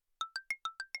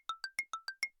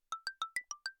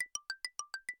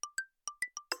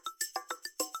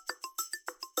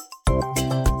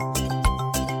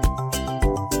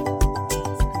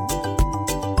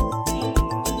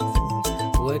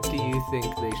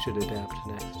think they should adapt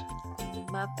next?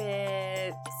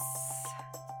 Muppets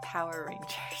Power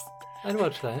Rangers. I'd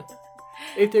watch that.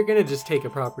 If they're gonna just take a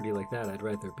property like that, I'd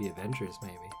rather it be Avengers,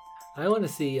 maybe. I want to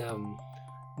see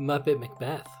Muppet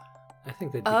Macbeth. I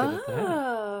think they'd be good at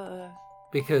that.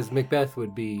 Because Macbeth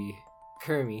would be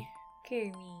Kermie.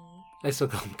 I still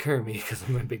call him Kermie because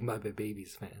I'm a big Muppet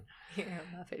Babies fan. You're a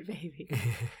Muppet baby.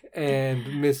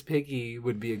 And Miss Piggy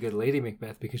would be a good Lady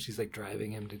Macbeth because she's like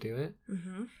driving him to do it.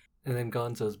 Mm-hmm. And then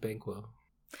Gonzo's Banquo.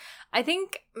 I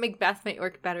think Macbeth might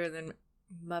work better than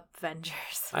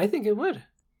Muppvengers. I think it would.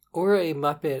 Or a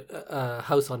Muppet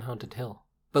House on Haunted Hill.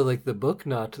 But like the book,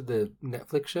 not the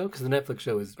Netflix show. Because the Netflix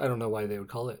show is, I don't know why they would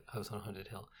call it House on Haunted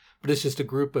Hill. But it's just a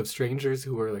group of strangers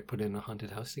who were like put in a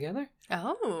haunted house together.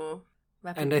 Oh.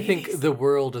 Muppet and babies. I think the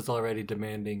world is already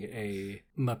demanding a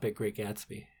Muppet Great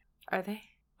Gatsby. Are they?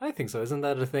 I think so. Isn't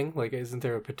that a thing? Like, isn't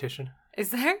there a petition? Is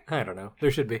there? I don't know.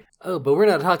 There should be. Oh, but we're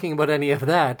not talking about any of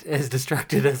that, as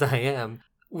distracted as I am.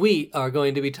 We are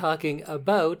going to be talking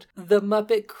about The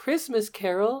Muppet Christmas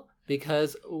Carol,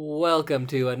 because welcome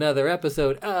to another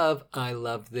episode of I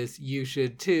Love This, You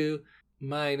Should Too.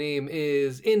 My name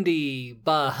is Indy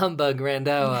Bah Humbug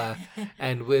Randawa,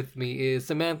 and with me is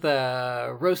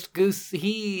Samantha Roast Goose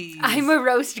Hees. I'm a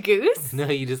roast goose? No,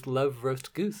 you just love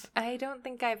roast goose. I don't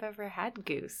think I've ever had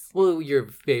goose. Well, your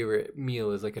favorite meal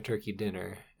is like a turkey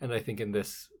dinner, and I think in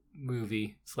this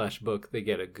movie/book they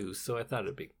get a goose, so I thought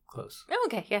it'd be close. Oh,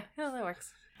 okay, yeah, no, that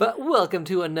works. But welcome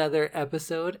to another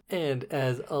episode, and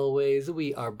as always,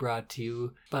 we are brought to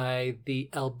you by the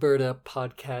Alberta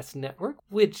Podcast Network,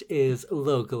 which is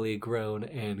locally grown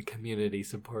and community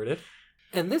supported.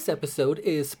 And this episode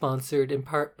is sponsored in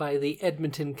part by the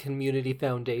Edmonton Community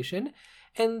Foundation,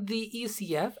 and the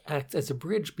ECF acts as a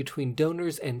bridge between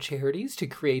donors and charities to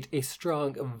create a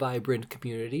strong, vibrant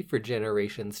community for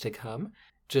generations to come,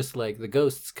 just like the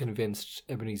ghosts convinced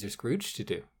Ebenezer Scrooge to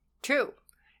do. True.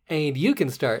 And you can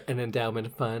start an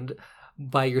endowment fund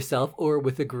by yourself or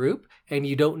with a group, and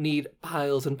you don't need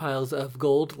piles and piles of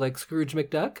gold like Scrooge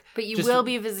McDuck. But you will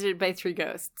be visited by 3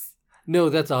 ghosts. No,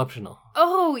 that's optional.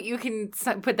 Oh, you can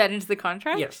put that into the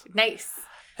contract? Yes. Nice.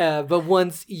 But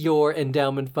once your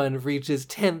endowment fund reaches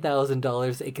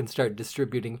 $10,000, it can start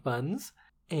distributing funds.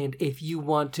 And if you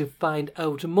want to find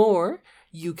out more,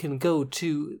 you can go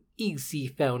to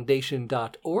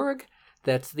ecfoundation.org.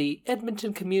 That's the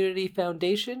Edmonton Community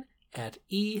Foundation at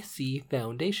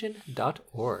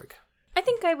ecfoundation.org. I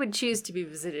think I would choose to be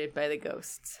visited by the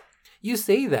ghosts. You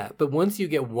say that, but once you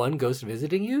get one ghost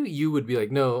visiting you, you would be like,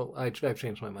 no, I've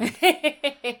changed my mind.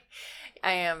 I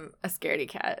am a scaredy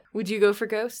cat. Would you go for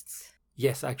ghosts?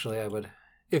 Yes, actually, I would.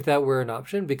 If that were an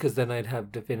option, because then I'd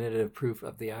have definitive proof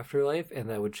of the afterlife, and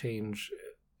that would change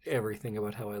everything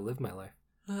about how I live my life.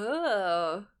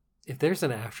 Oh. If there's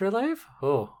an afterlife?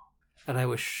 Oh. And I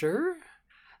was sure?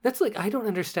 That's like, I don't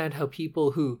understand how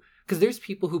people who, because there's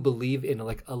people who believe in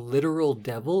like a literal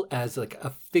devil as like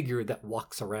a figure that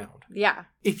walks around. Yeah.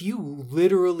 If you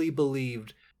literally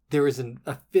believed there is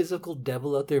a physical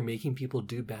devil out there making people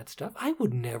do bad stuff, I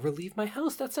would never leave my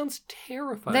house. That sounds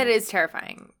terrifying. That is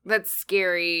terrifying. That's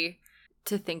scary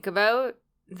to think about.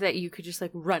 That you could just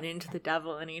like run into the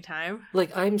devil anytime.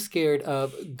 Like, I'm scared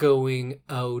of going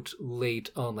out late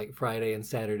on like Friday and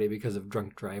Saturday because of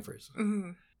drunk drivers. Mm-hmm.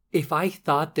 If I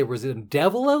thought there was a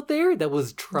devil out there that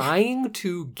was trying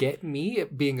to get me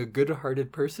at being a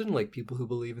good-hearted person, like people who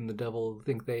believe in the devil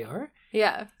think they are,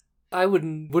 yeah, I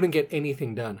wouldn't get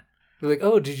anything done. They're like,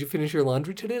 oh, did you finish your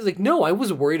laundry today? I was like, no, I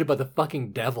was worried about the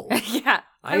fucking devil. Yeah.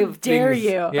 How dare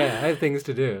you? Yeah, I have things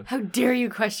to do. How dare you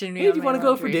question me? Hey, do you want to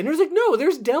go for dinner? I was like, no,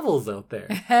 there's devils out there.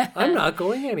 I'm not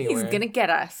going anywhere. He's gonna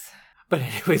get us. But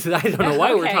anyways, I don't know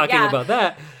why we're talking about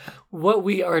that. What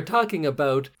we are talking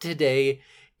about today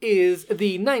is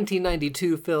the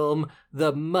 1992 film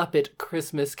The Muppet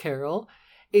Christmas Carol.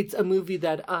 It's a movie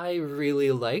that I really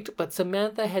liked, but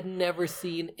Samantha had never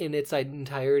seen in its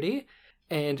entirety.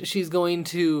 And she's going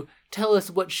to tell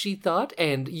us what she thought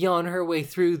and yawn her way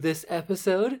through this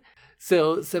episode.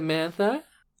 So, Samantha,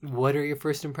 what are your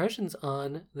first impressions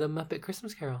on The Muppet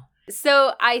Christmas Carol?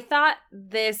 So, I thought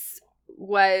this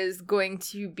was going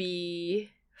to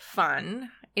be fun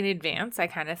in advance. I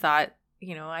kind of thought,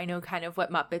 you know, I know kind of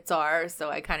what Muppets are, so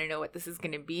I kind of know what this is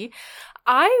going to be.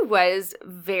 I was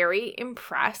very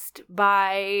impressed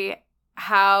by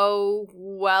how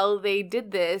well they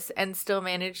did this and still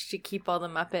managed to keep all the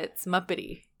Muppets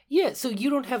Muppety. Yeah, so you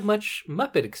don't have much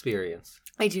Muppet experience.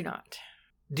 I do not.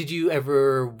 Did you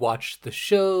ever watch the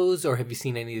shows, or have you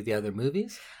seen any of the other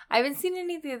movies? I haven't seen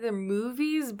any of the other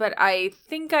movies, but I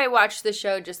think I watched the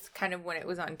show just kind of when it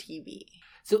was on TV.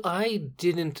 So I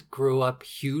didn't grow up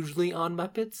hugely on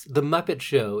Muppets. The Muppet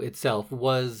Show itself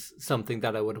was something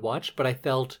that I would watch, but I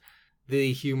felt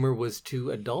the humor was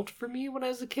too adult for me when I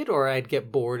was a kid, or I'd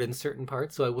get bored in certain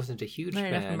parts, so I wasn't a huge Not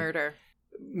enough fan. murder.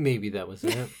 Maybe that was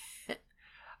it.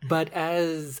 But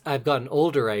as I've gotten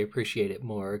older, I appreciate it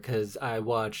more, because I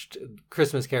watched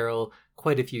Christmas Carol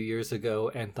quite a few years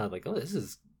ago and thought like, oh, this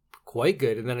is quite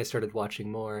good. And then I started watching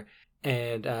more.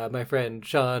 And my friend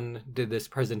Sean did this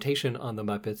presentation on the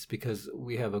Muppets because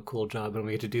we have a cool job and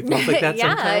we get to do things like that Yeah,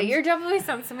 sometimes. your job always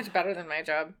sounds so much better than my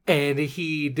job. And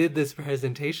he did this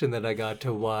presentation that I got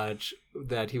to watch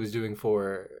that he was doing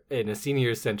in a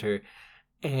senior center.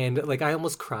 And like I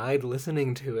almost cried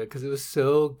listening to it because it was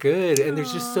so good. And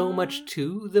there's just so much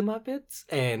to the Muppets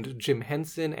and Jim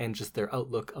Henson and just their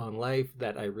outlook on life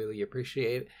that I really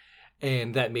appreciate.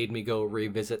 And that made me go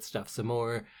revisit stuff some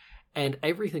more. And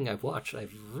everything I've watched,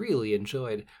 I've really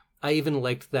enjoyed. I even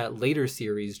liked that later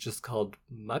series just called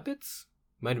Muppets.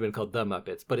 Might have been called The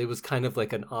Muppets, but it was kind of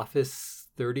like an Office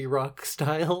 30 Rock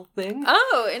style thing.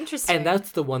 Oh, interesting. And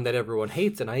that's the one that everyone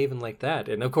hates, and I even like that.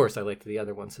 And of course, I liked the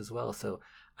other ones as well. So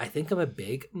I think I'm a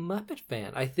big Muppet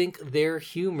fan. I think their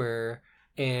humor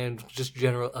and just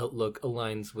general outlook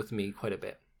aligns with me quite a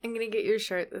bit. I'm going to get your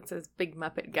shirt that says Big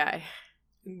Muppet Guy.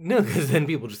 No, because then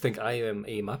people just think I am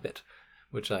a Muppet,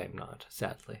 which I am not,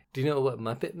 sadly. Do you know what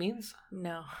Muppet means?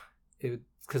 No. It's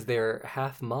because they're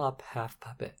half mop, half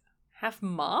puppet. Half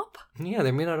mop? Yeah,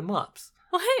 they're made out of mops.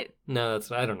 What? No,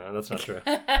 I don't know. That's not true.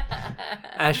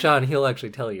 Ask Sean, he'll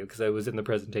actually tell you, because I was in the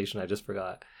presentation. I just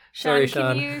forgot. Sorry,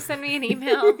 Sean. Can you send me an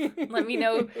email? Let me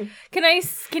know.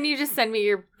 Can you just send me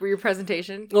your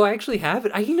presentation? Oh, I actually have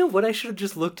it. You know what? I should have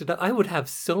just looked it up. I would have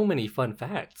so many fun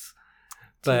facts.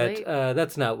 But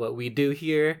that's not what we do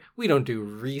here. We don't do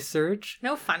research.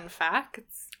 No fun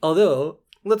facts. Although,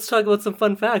 let's talk about some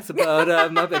fun facts about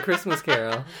Muppet Christmas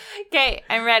Carol. Okay,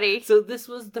 I'm ready. So this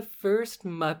was the first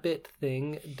Muppet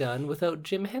thing done without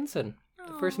Jim Henson.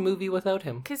 The first movie without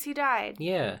him. Because he died.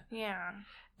 Yeah. Yeah.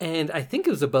 And I think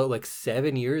it was about like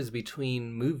 7 years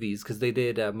between movies, because they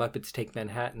did Muppets Take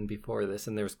Manhattan before this,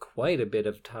 and there was quite a bit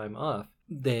of time off.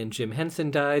 Then Jim Henson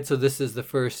died, so this is the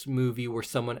first movie where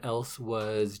someone else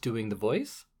was doing the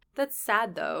voice. That's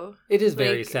sad, though. It is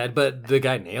very sad, but the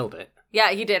guy nailed it.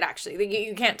 Yeah, he did, actually.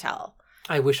 You can't tell.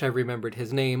 I wish I remembered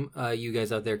his name. You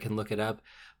guys out there can look it up.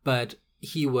 But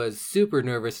he was super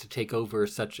nervous to take over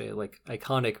such a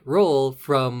iconic role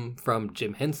from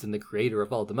Jim Henson, the creator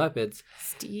of all the Muppets.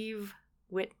 Steve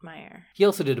Whitmire. He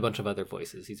also did a bunch of other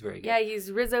voices. He's very good. Yeah,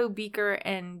 he's Rizzo, Beaker,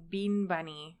 and Bean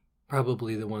Bunny.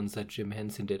 Probably the ones that Jim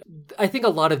Henson did. I think a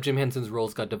lot of Jim Henson's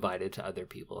roles got divided to other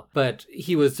people. But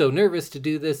he was so nervous to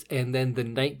do this, and then the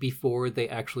night before they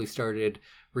actually started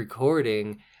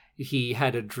recording, he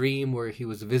had a dream where he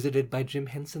was visited by Jim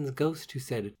Henson's ghost who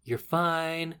said, "You're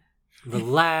fine,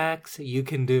 relax, you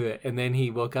can do it." And then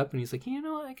he woke up and he's like, you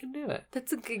know what, I can do it.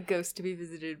 That's a good ghost to be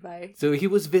visited by. So he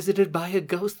was visited by a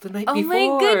ghost the night before.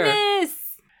 Oh my goodness!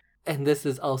 And this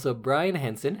is also Brian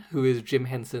Henson, who is Jim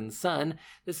Henson's son.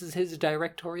 This is his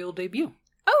directorial debut.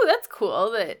 Oh, that's cool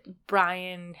that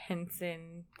Brian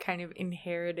Henson kind of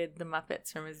inherited the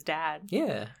Muppets from his dad.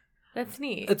 Yeah. That's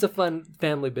neat. It's a fun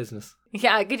family business.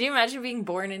 Yeah, could you imagine being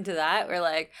born into that? Where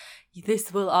like,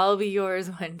 this will all be yours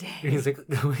one day. He's like,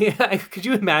 yeah, could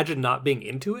you imagine not being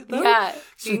into it though? Yeah,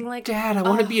 She's being like, Dad, I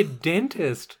want to be a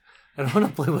dentist. I don't want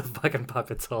to play with fucking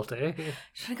puppets all day.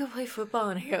 Should I go play football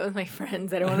and hang out with my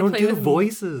friends? I I don't don't want to play do with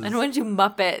voices. I don't want to do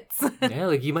Muppets. Yeah,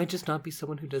 like you might just not be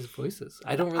someone who does voices.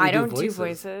 I don't really I don't do voices. do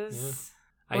voices.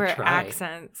 Yeah. Or I try.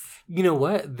 accents. You know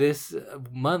what? This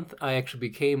month I actually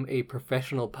became a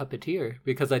professional puppeteer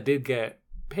because I did get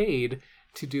paid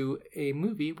to do a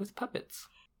movie with puppets.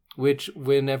 Which,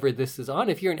 whenever this is on,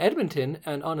 if you're in Edmonton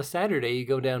and on a Saturday you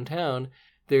go downtown,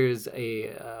 there's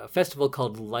a festival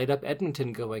called Light Up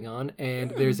Edmonton going on,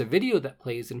 and there's a video that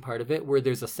plays in part of it where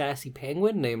there's a sassy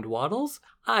penguin named Waddles.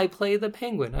 I play the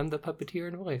penguin. I'm the puppeteer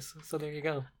and voice. So there you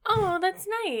go. Oh, that's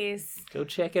nice. Go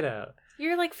check it out.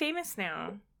 You're like famous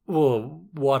now. Well,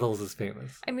 Waddles is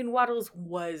famous. I mean, Waddles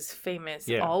was famous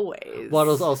always.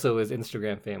 Waddles also is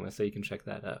Instagram famous, so you can check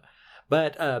that out.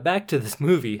 But back to this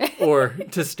movie, or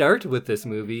to start with this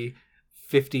movie,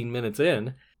 15 minutes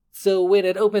in. So when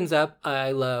it opens up,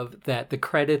 I love that the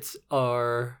credits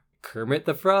are Kermit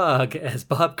the Frog as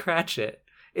Bob Cratchit.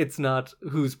 It's not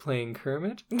who's playing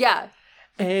Kermit. Yeah.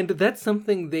 And that's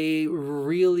something they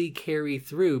really carry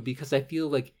through, because I feel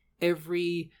like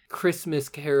every Christmas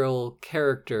Carol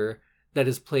character that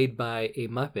is played by a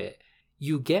Muppet,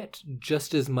 you get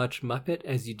just as much Muppet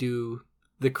as you do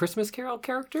the Christmas Carol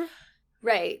character.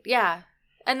 Right, yeah.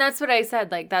 And that's what I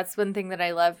said. Like, that's one thing that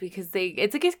I love because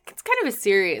it's kind of a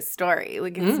serious story.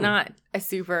 Like, it's not a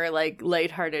super, like,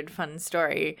 lighthearted, fun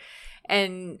story.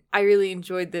 And I really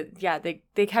enjoyed that. Yeah,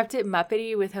 they kept it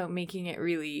Muppety without making it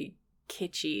really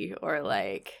kitschy or,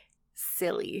 like,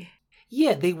 silly.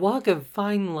 Yeah, they walk a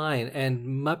fine line, and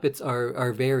Muppets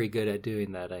are very good at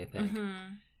doing that, I think.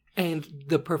 Mm-hmm. And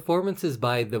the performances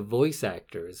by the voice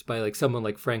actors, by, like, someone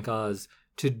like Frank Oz,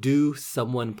 to do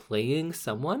someone playing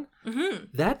someone,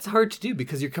 that's hard to do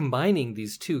because you're combining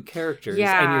these two characters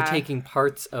and you're taking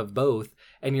parts of both,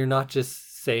 and you're not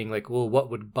just saying, like, well, what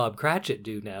would Bob Cratchit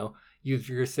do now?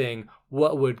 You're saying,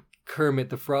 what would Kermit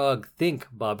the Frog think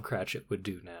Bob Cratchit would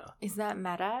do now? Is that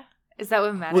meta? Is that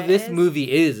what meta Well, this is?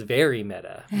 movie is very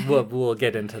meta. We'll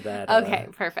get into that. Okay,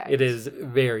 perfect. It is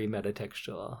very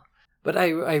metatextual. But I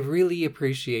really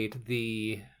appreciate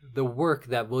the work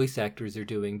that voice actors are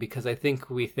doing, because I think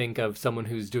we think of someone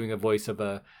who's doing a voice of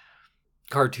a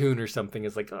cartoon or something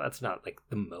as like, oh, that's not like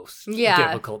the most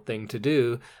difficult thing to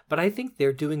do. But I think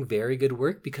they're doing very good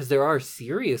work, because there are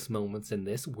serious moments in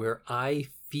this where I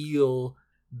feel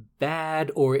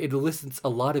bad, or it elicits a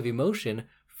lot of emotion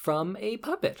from a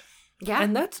puppet. Yeah.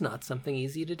 And that's not something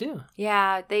easy to do.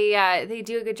 Yeah, they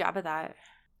do a good job of that.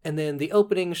 And then the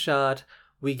opening shot,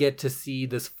 we get to see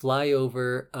this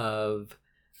flyover of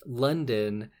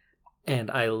London, and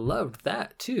I loved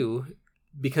that too,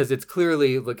 because it's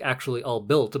clearly like actually all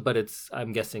built, but it's,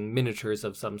 I'm guessing, miniatures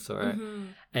of some sort. Mm-hmm.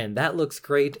 And that looks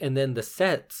great. And then the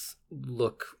sets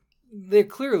they're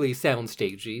clearly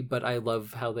soundstagey, but I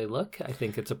love how they look. I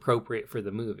think it's appropriate for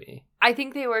the movie. I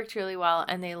think they worked really well,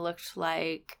 and they looked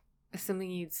like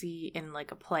something you'd see in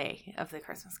like a play of the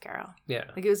Christmas Carol. Yeah.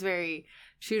 Like, it was very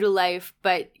true to life,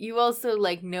 but you also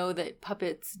like know that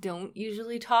puppets don't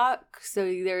usually talk, so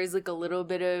there is like a little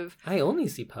bit of... I only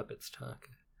see puppets talk.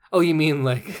 Oh, you mean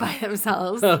like... by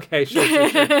themselves. Okay, sure.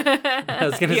 I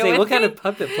was going to say, what kind of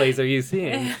puppet plays are you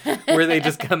seeing where they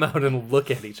just come out and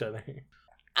look at each other?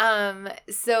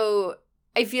 So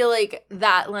I feel like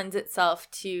that lends itself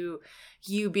to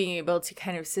you being able to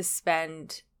kind of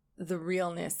suspend the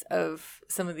realness of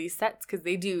some of these sets, because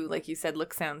they do, like you said,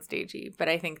 look soundstagey. But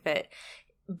I think that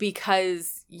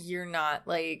because you're not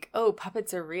like, oh,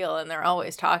 puppets are real and they're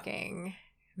always talking,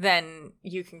 then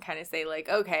you can kind of say like,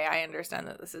 okay, I understand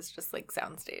that this is just like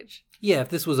soundstage. Yeah, if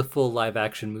this was a full live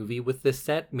action movie with this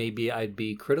set, maybe I'd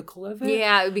be critical of it.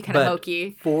 Yeah, it would be kind of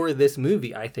hokey. For this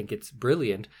movie, I think it's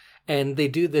brilliant. And they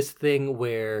do this thing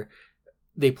where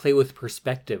they play with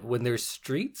perspective. When there's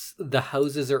streets, the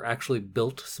houses are actually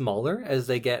built smaller as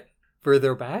they get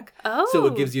further back. Oh. So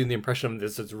it gives you the impression of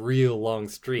this is real long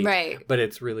street. Right. But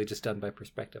it's really just done by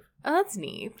perspective. Oh, that's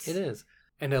neat. It is.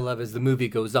 And I love as the movie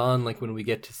goes on, like when we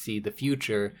get to see the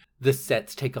future, the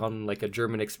sets take on like a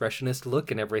German expressionist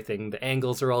look and everything. The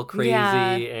angles are all crazy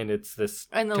and it's this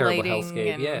and the terrible lighting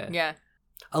hellscape. yeah.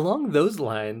 Along those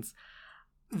lines,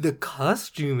 the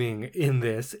costuming in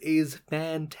this is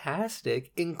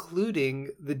fantastic, including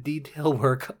the detail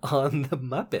work on the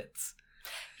Muppets.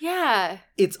 Yeah.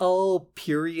 It's all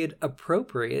period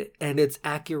appropriate and it's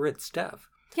accurate stuff.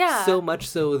 Yeah. So much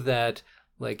so that,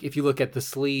 like, if you look at the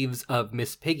sleeves of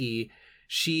Miss Piggy,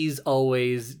 she's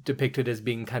always depicted as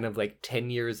being kind of like 10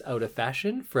 years out of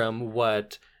fashion from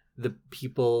what the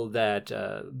people that,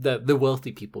 the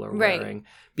wealthy people are wearing,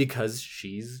 because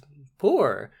she's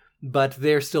poor. But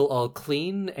they're still all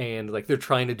clean and like they're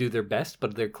trying to do their best,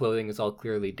 but their clothing is all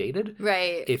clearly dated.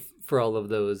 Right. If for all of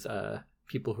those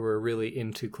people who are really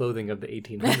into clothing of the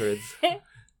 1800s.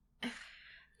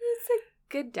 It's a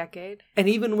good decade. And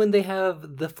even when they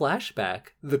have the flashback,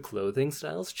 the clothing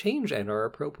styles change and are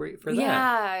appropriate for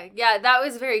that. Yeah, that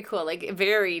was very cool. Like,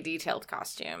 very detailed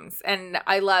costumes. And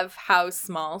I love how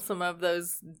small some of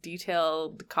those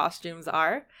detailed costumes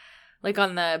are. Like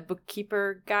on the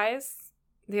bookkeeper guys.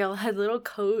 They all had little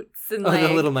coats and the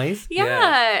little mice?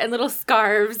 Yeah, and little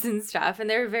scarves and stuff. And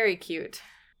they're very cute.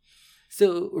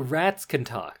 So rats can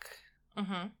talk.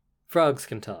 Mm-hmm. Frogs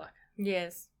can talk.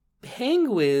 Yes.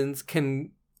 Penguins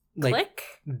can like Click?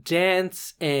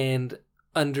 dance and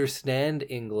understand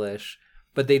English,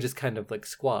 but they just kind of like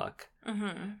squawk.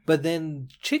 Mm-hmm. But then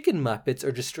chicken Muppets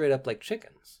are just straight up like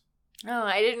chickens. Oh,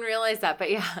 I didn't realize that,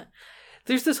 but yeah.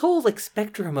 There's this whole like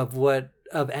spectrum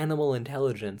of animal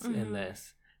intelligence in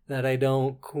this that I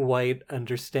don't quite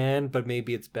understand, but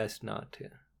maybe it's best not to.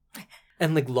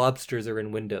 And like lobsters are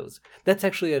in windows. That's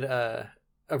actually a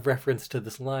reference to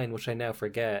this line, which I now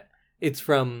forget. It's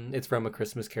from A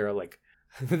Christmas Carol. Like,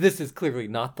 this is clearly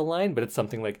not the line, but it's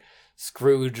something like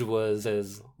Scrooge was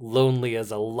as lonely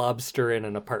as a lobster in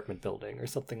an apartment building or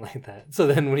something like that. So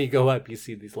then when you go up, you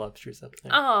see these lobsters up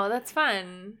there. Oh, that's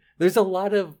fun. There's a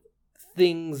lot of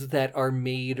things that are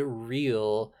made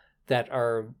real that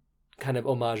are kind of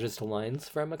homages to lines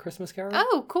from A Christmas Carol.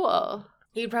 Oh, cool.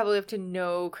 You'd probably have to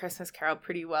know Christmas Carol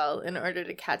pretty well in order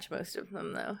to catch most of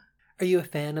them, though. Are you a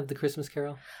fan of The Christmas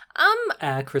Carol?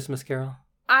 A Christmas Carol?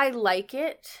 I like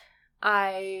it.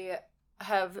 I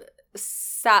have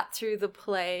sat through the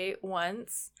play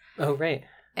once. Oh, right.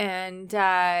 And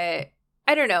I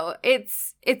don't know.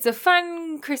 It's a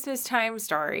fun Christmas time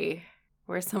story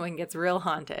where someone gets real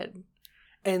haunted.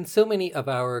 And so many of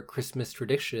our Christmas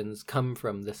traditions come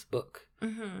from this book.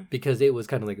 Mm-hmm. Because it was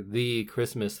kind of like the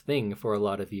Christmas thing for a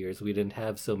lot of years. We didn't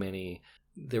have so many.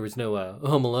 There was no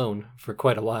Home Alone for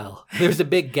quite a while. There's a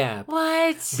big gap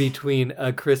between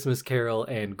A Christmas Carol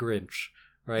and Grinch,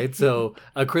 right? So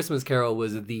A Christmas Carol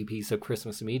was the piece of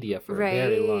Christmas media for a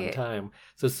very long time.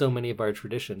 So many of our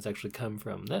traditions actually come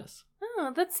from this.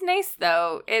 Oh, that's nice,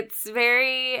 though. It's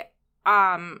very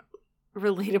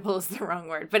relatable is the wrong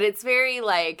word, but it's very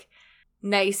like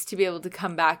nice to be able to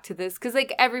come back to this because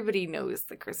like everybody knows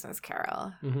the Christmas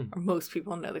Carol, or most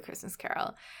people know the Christmas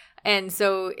Carol, and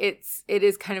so it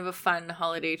is kind of a fun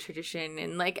holiday tradition.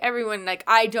 And like everyone, like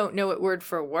I don't know it word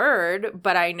for word,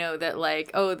 but I know that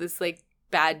like, oh, this like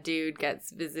bad dude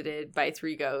gets visited by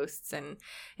 3 ghosts and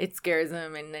it scares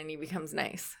him and then he becomes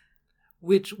nice.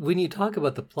 Which, when you talk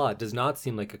about the plot, does not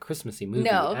seem like a Christmassy movie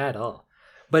at all.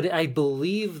 But I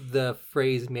believe the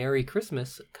phrase Merry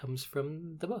Christmas comes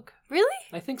from the book. Really?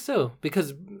 I think so.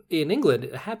 Because in England,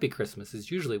 Happy Christmas is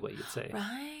usually what you'd say.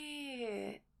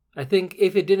 Right. I think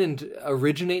if it didn't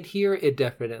originate here, it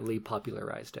definitely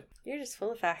popularized it. You're just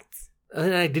full of facts.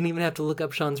 And I didn't even have to look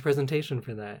up Sean's presentation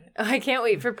for that. Oh, I can't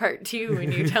wait for part 2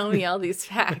 when you tell me all these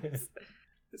facts.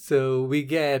 So we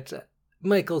get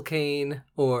Michael Caine,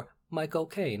 or Michael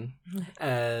Caine,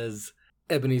 as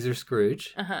Ebenezer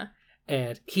Scrooge. Uh-huh.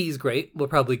 And he's great. We'll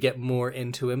probably get more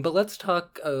into him, but let's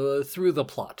talk through the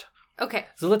plot. Okay.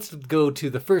 So let's go to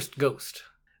the first ghost,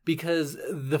 because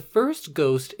the first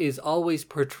ghost is always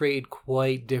portrayed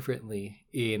quite differently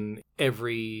in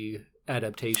every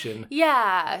adaptation.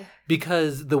 Yeah.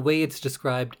 Because the way it's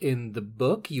described in the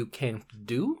book, you can't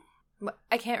do.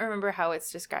 I can't remember how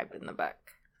it's described in the book.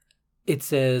 It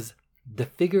says, the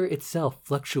figure itself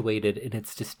fluctuated in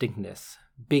its distinctness,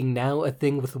 being now a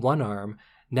thing with one arm,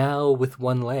 now with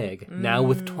one leg, now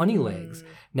with 20 legs,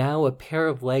 now a pair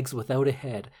of legs without a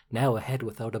head, now a head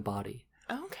without a body.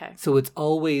 Okay. So it's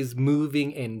always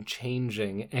moving and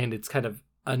changing, and it's kind of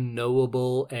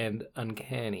unknowable and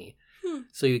uncanny.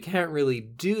 So you can't really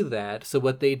do that. So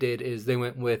what they did is they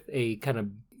went with a kind of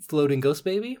floating ghost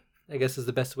baby, I guess is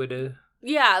the best way to...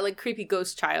 Yeah, like creepy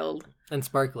ghost child. And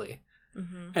sparkly.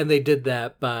 Mm-hmm. And they did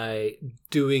that by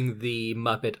doing the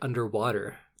Muppet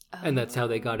underwater. And that's how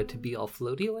they got it to be all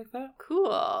floaty like that.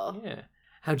 Cool. Yeah.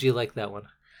 How'd you like that one?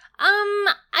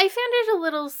 I found it a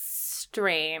little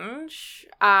strange.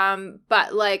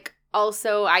 But like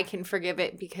also I can forgive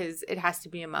it because it has to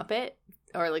be a Muppet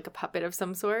or like a puppet of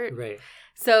some sort. Right.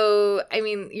 So, I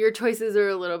mean, your choices are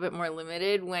a little bit more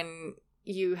limited when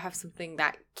you have something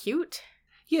that cute.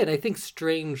 Yeah, and I think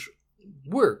strange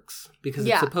works because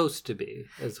it's supposed to be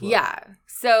as well. Yeah.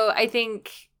 So I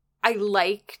think I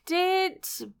liked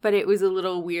it, but it was a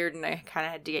little weird and I kind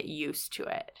of had to get used to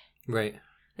it. Right.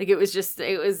 Like it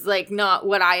was like not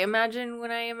what I imagined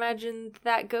when I imagined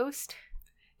that ghost.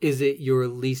 Is it your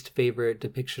least favorite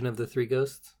depiction of the 3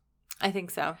 ghosts? I think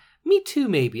so. Me too,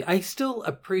 maybe. I still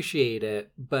appreciate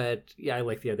it, but yeah, I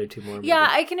like the other 2 more. Maybe. Yeah,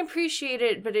 I can appreciate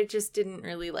it, but it just didn't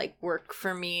really like work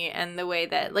for me. And the way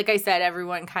that, like I said,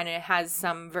 everyone kind of has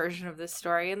some version of this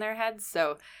story in their heads,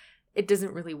 so it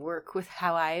doesn't really work with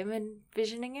how I am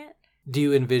envisioning it. Do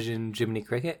you envision Jiminy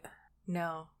Cricket?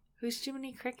 No. Who's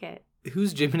Jiminy Cricket?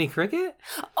 Who's Jiminy Cricket?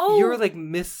 Oh! You're like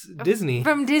Miss Disney.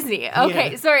 From Disney.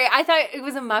 Okay, Yeah. Sorry. I thought it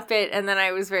was a Muppet, and then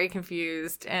I was very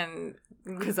confused and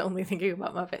was only thinking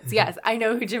about Muppets. Yes, I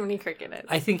know who Jiminy Cricket is.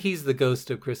 I think he's the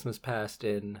ghost of Christmas Past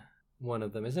in one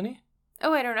of them, isn't he?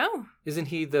 Oh, I don't know. Isn't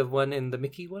he the one in the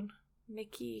Mickey one?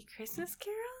 Mickey Christmas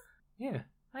Carol? Yeah.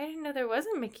 I didn't know there was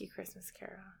a Mickey Christmas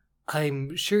Carol.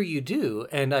 I'm sure you do,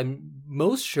 and I'm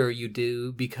most sure you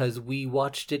do because we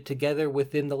watched it together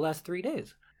within the last 3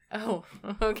 days. Oh,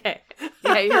 okay.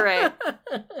 Yeah, you're right.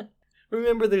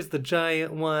 Remember, there's the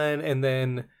giant one, and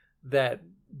then that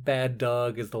bad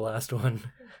dog is the last one.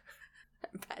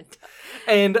 Bad dog.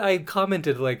 And I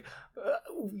commented, like,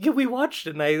 yeah, we watched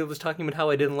it, and I was talking about how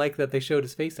I didn't like that they showed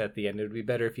his face at the end. It would be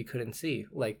better if you couldn't see,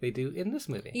 like they do in this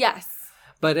movie. Yes.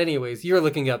 But anyways, you're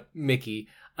looking up Mickey.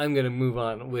 I'm going to move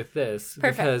on with this.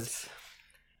 Perfect. Because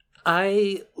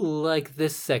I like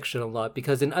this section a lot,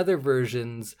 because in other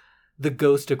versions, the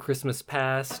Ghost of Christmas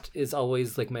Past is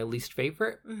always like my least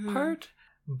favorite part,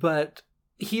 but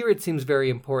here it seems very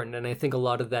important, and I think a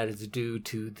lot of that is due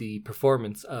to the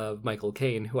performance of Michael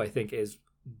Caine, who I think is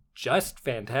just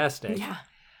fantastic. Yeah.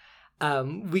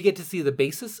 We get to see the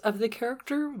basis of the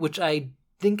character, which I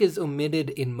think is omitted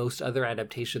in most other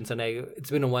adaptations, and it's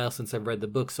been a while since I've read the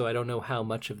book, so I don't know how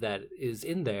much of that is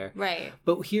in there. Right.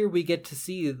 But here we get to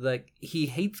see, like, he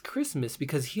hates Christmas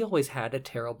because he always had a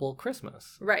terrible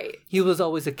Christmas. Right. He was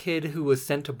always a kid who was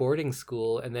sent to boarding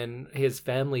school, and then his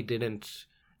family didn't...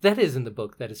 That is in the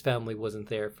book, that his family wasn't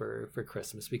there for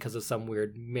Christmas because of some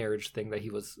weird marriage thing that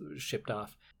he was shipped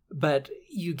off. But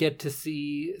you get to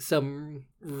see some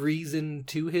reason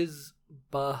to his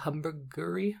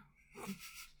bahumbuggery.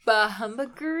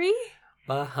 Bahumbuggery?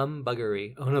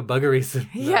 Bahumbuggery. Oh no, buggery's...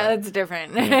 Yeah, that's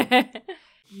different. Yeah.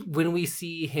 When we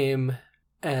see him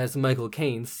as Michael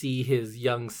Caine, see his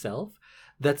young self,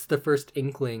 that's the first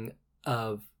inkling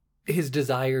of his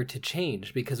desire to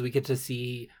change, because we get to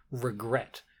see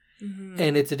regret.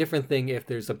 And it's a different thing if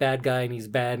there's a bad guy and he's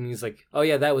bad and he's like, oh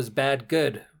yeah, that was bad,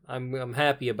 good. I'm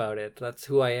happy about it. That's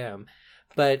who I am.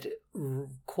 But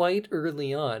quite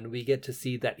early on, we get to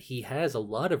see that he has a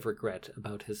lot of regret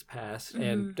about his past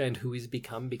and who he's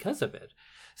become because of it.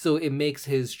 So it makes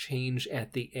his change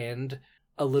at the end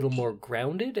a little more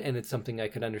grounded, and it's something I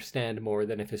could understand more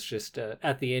than if it's just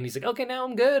at the end he's like, okay, now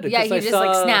I'm good. Yeah, he just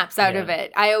like snaps out of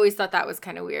it. I always thought that was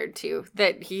kind of weird too,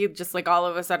 that he just like all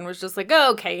of a sudden was just like,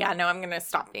 oh, okay, yeah, no, I'm going to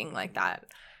stop being like that.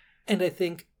 And I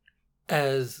think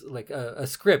as like a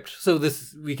script, so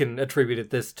this, we can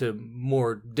attribute this to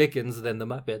more Dickens than the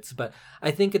Muppets, but I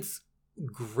think it's a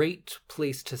great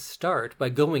place to start by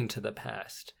going to the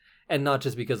past. And not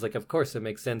just because, like, of course it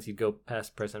makes sense, you go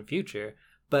past, present, future,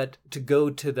 but to go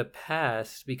to the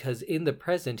past because in the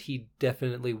present he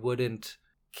definitely wouldn't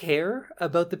care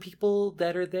about the people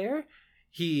that are there.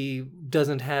 He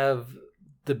doesn't have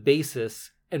the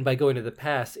basis, and by going to the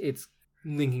past it's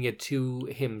linking it to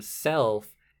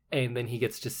himself, and then he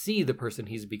gets to see the person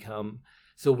he's become.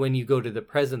 So when you go to the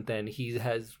present, then he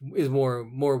is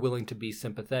more willing to be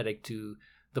sympathetic to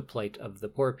the plight of the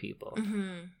poor people.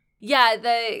 Yeah,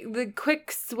 the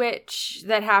quick switch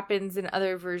that happens in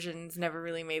other versions never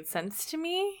really made sense to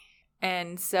me.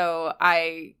 And so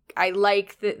I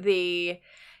like that they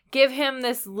give him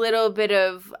this little bit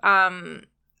of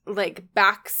like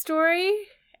backstory,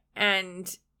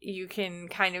 and you can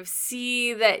kind of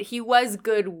see that he was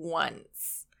good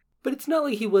once. But it's not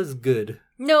like he was good.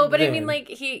 No, but then. I mean, like,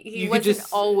 he wasn't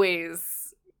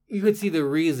always... You could see the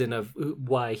reason of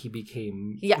why he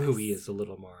became who he is a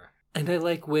little more. And I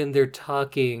like when they're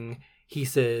talking, he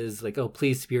says, like, oh,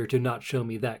 please, Spirit, do not show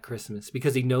me that Christmas,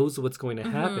 because he knows what's going to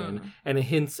happen, and it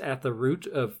hints at the root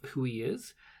of who he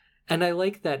is. And I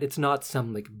like that it's not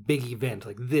some, like, big event,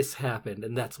 like, this happened,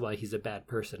 and that's why he's a bad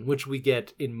person, which we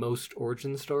get in most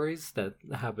origin stories. That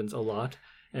happens a lot.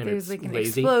 And there's, like, an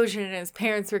explosion, and his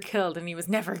parents were killed, and he was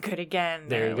never good again.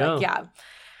 There you go. Like, yeah.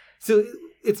 So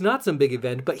it's not some big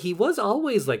event, but he was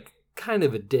always, like, kind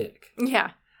of a dick.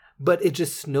 Yeah. But it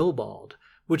just snowballed,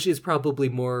 which is probably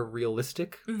more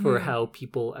realistic for how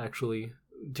people actually,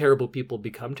 terrible people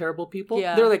become terrible people.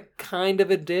 Yeah. They're like kind of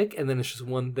a dick, and then it's just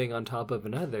one thing on top of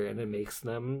another, and it makes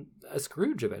them a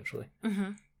Scrooge eventually.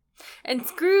 And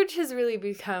Scrooge has really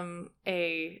become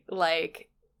a,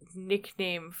 like,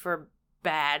 nickname for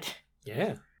bad.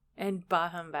 Yeah. And bah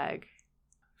humbug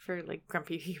for, like,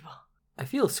 grumpy people. I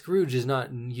feel Scrooge is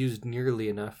not used nearly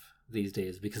enough these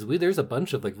days, because there's a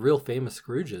bunch of like real famous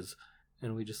Scrooges,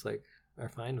 and we just like are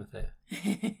fine with it.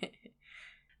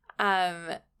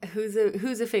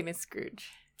 Who's a famous Scrooge?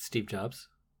 Steve Jobs.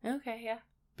 Okay, yeah.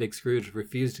 Big Scrooge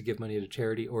refused to give money to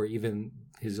charity or even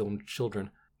his own children.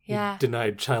 Yeah. He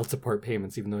denied child support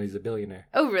payments even though he's a billionaire.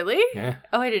 Oh, really? Yeah.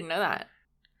 Oh, I didn't know that.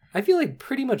 I feel like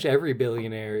pretty much every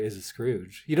billionaire is a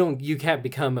Scrooge. You can't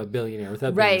become a billionaire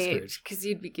without being a Scrooge. Right, because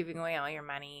you'd be giving away all your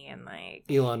money and like...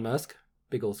 Elon Musk.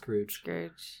 Big old Scrooge. I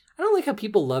don't like how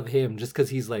people love him just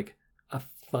because he's like a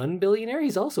fun billionaire.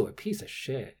 He's also a piece of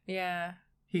shit. Yeah.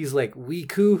 He's like, we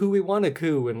coup who we want to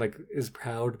coup, and like is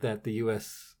proud that the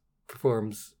U.S.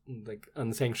 performs like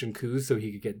unsanctioned coups so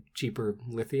he could get cheaper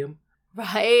lithium.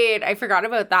 Right. I forgot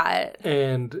about that.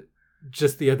 And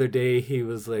just the other day he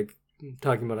was like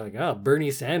talking about like, oh,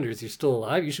 Bernie Sanders, you're still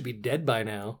alive. You should be dead by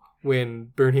now.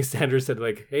 When Bernie Sanders said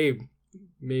like, hey,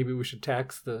 maybe we should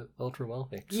tax the ultra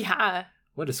wealthy. Yeah.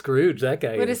 What a Scrooge that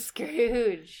guy is. What a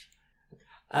Scrooge.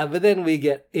 But then we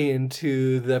get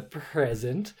into the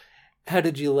present. How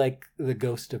did you like the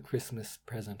Ghost of Christmas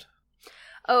Present?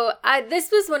 Oh,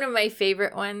 this was one of my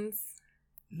favorite ones.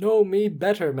 Know me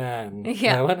better, man.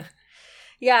 Yeah. That one?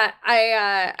 Yeah,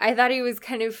 I thought he was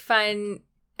kind of fun,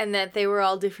 and that they were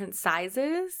all different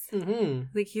sizes. Mm-hmm.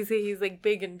 Like he's like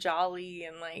big and jolly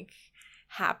and like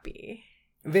happy.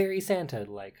 Very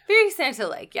Santa-like. Very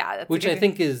Santa-like, yeah. That's Which I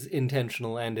think is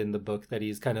intentional and in the book, that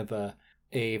he's kind of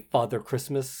a Father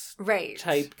Christmas right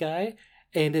type guy.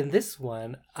 And in this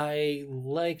one, I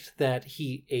liked that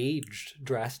he aged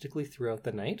drastically throughout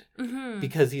the night. Mm-hmm.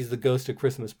 Because he's the ghost of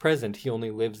Christmas present, he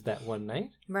only lives that one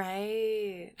night.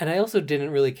 Right. And I also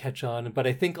didn't really catch on, but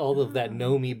I think all of that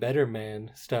know me better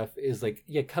man stuff is like,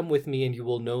 yeah, come with me and you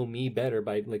will know me better,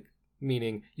 by like,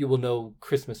 meaning you will know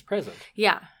Christmas present.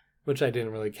 Yeah. Which I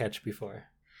didn't really catch before.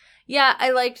 Yeah,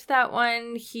 I liked that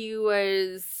one. He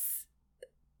was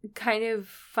kind of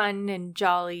fun and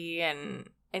jolly, and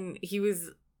he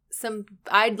was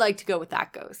I'd like to go with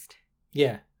that ghost.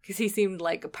 Yeah. Because he seemed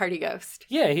like a party ghost.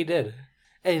 Yeah, he did.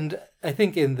 And I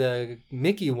think in the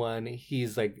Mickey one,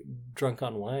 he's like drunk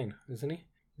on wine, isn't he?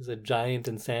 He's a giant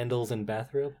in sandals and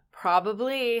bathrobe.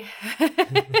 Probably.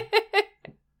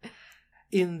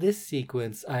 In this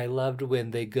sequence, I loved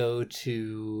when they go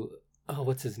to... Oh,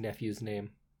 what's his nephew's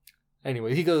name?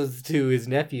 Anyway, he goes to his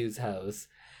nephew's house.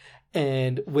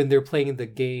 And when they're playing the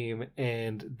game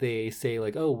and they say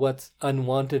like, oh, what's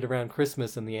unwanted around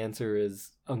Christmas? And the answer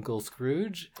is Uncle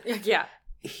Scrooge. Yeah.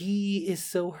 He is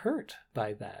so hurt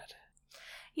by that.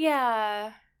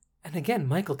 Yeah. And again,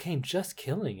 Michael Caine just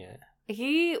killing it.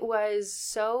 He was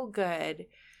so good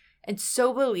and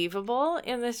so believable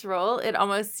in this role. It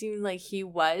almost seemed like he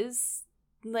was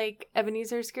like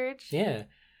Ebenezer Scrooge. Yeah.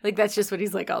 Like that's just what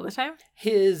he's like all the time.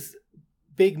 His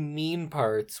big mean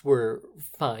parts were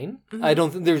fine. Mm-hmm. I don't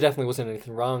think there definitely wasn't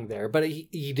anything wrong there, but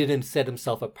he didn't set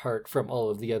himself apart from all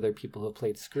of the other people who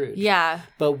played Scrooge. Yeah.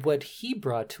 But what he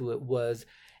brought to it was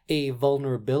a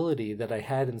vulnerability that I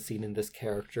hadn't seen in this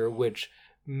character, which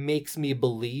makes me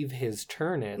believe his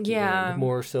turn at the end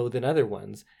more so than other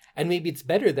ones. And maybe it's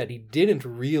better that he didn't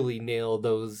really nail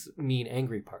those mean,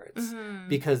 angry parts,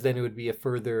 because then it would be a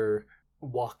further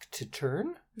walk to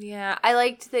turn. Yeah, I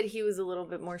liked that he was a little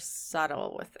bit more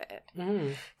subtle with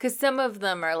it. Because some of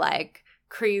them are like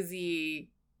crazy,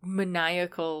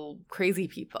 maniacal, crazy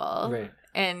people. Right.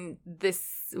 And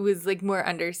this was like more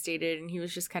understated, and he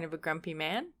was just kind of a grumpy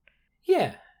man.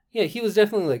 Yeah. Yeah, he was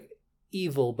definitely like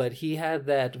evil, but he had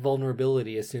that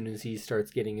vulnerability as soon as he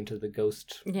starts getting into the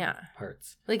ghost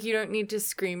parts. Like you don't need to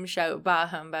scream, shout, bah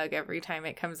humbug every time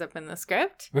it comes up in the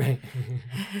script. Right.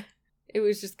 It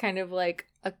was just kind of like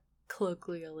a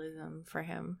colloquialism for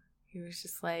him. He was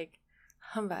just like,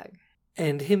 humbug.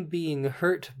 And him being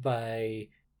hurt by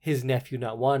his nephew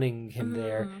not wanting him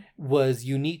there was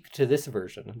unique to this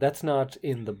version. That's not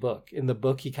in the book. In the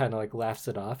book, he kind of like laughs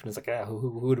it off and is like,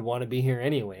 who would want to be here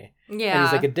anyway? Yeah. And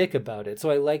he's like a dick about it.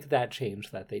 So I like that change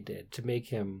that they did to make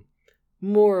him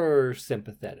more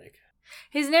sympathetic.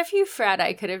 His nephew Fred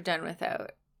I could have done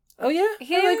without. Oh, yeah?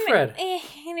 I like Fred.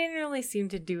 He didn't really seem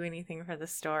to do anything for the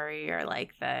story or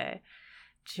like the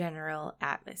general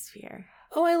atmosphere.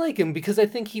 Oh, I like him because I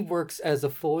think he works as a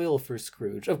foil for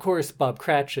Scrooge. Of course, Bob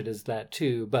Cratchit is that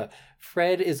too, but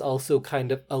Fred is also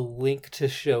kind of a link to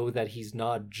show that he's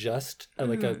not just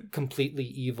like a completely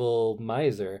evil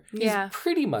miser. He's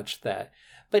pretty much that.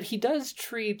 But he does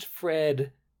treat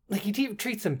Fred, like he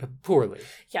treats him poorly.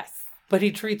 Yes. But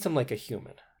he treats him like a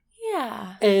human.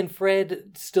 Yeah. And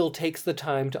Fred still takes the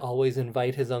time to always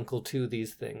invite his uncle to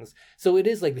these things. So it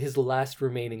is like his last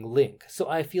remaining link. So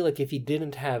I feel like if he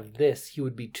didn't have this, he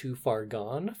would be too far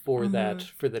gone for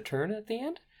for the turn at the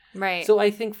end. Right. So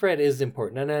I think Fred is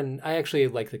important. And I actually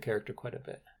like the character quite a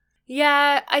bit.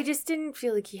 Yeah, I just didn't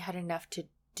feel like he had enough to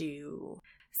do.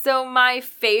 So my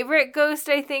favorite ghost,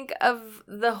 I think, of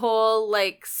the whole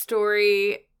like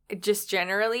story, just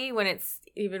generally, when it's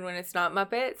not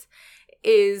Muppets,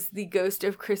 is the ghost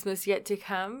of Christmas Yet to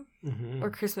Come,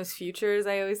 or Christmas Future, as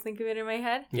I always think of it in my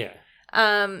head. Yeah.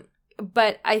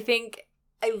 But I think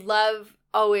I love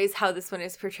always how this one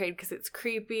is portrayed because it's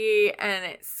creepy and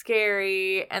it's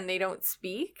scary and they don't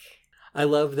speak. I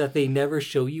love that they never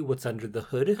show you what's under the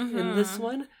hood in this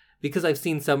one, because I've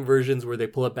seen some versions where they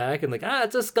pull it back and like,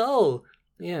 it's a skull.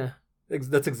 Yeah.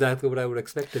 That's exactly what I would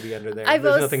expect to be under there.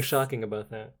 There's nothing shocking about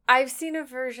that. I've seen a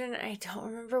version, I don't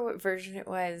remember what version it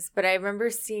was, but I remember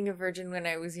seeing a version when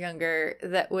I was younger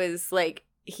that was like,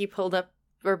 he pulled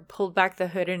back the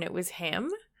hood and it was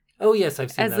him. Oh, yes,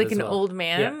 I've seen that as like an well. old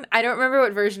man. Yeah. I don't remember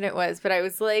what version it was, but I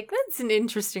was like, that's an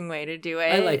interesting way to do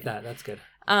it. I like that. That's good.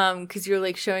 Because you're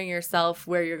like showing yourself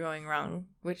where you're going wrong,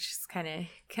 which kind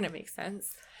of makes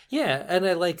sense. Yeah, and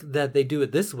I like that they do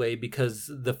it this way because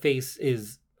the face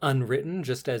is unwritten,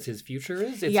 just as his future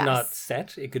is. It's not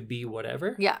set. It could be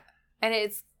whatever. Yeah. And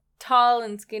it's tall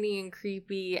and skinny and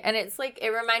creepy. And it's like, it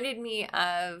reminded me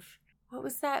of, what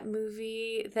was that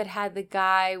movie that had the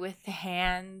guy with the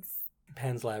hands?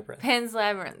 Pan's Labyrinth. Pan's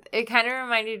Labyrinth. It kind of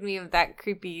reminded me of that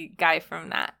creepy guy from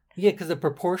that. Yeah, because the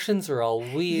proportions are all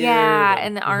weird. Yeah,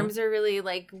 and the arms are really,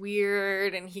 like,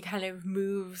 weird, and he kind of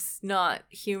moves not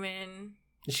human.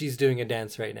 She's doing a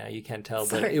dance right now. You can't tell,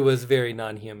 Sorry. but it was very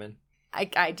non-human.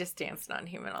 I just dance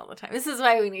non-human all the time. This is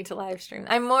why we need to live stream.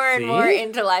 I'm more and See? more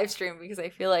into live stream because I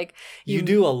feel like You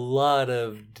do a lot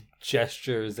of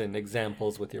gestures and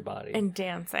examples with your body. And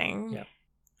dancing. Yeah.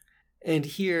 And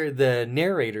here the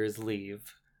narrators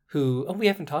leave, who, we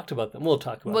haven't talked about them. We'll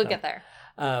talk about them. We'll get there.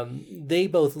 They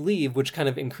both leave, which kind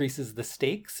of increases the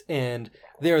stakes, and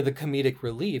they're the comedic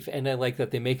relief. And I like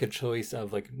that they make a choice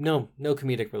of like, no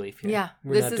comedic relief here. Yeah,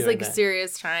 this is like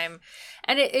serious time.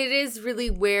 And it is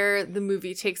really where the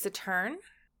movie takes a turn,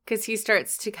 because he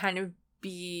starts to kind of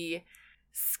be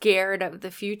scared of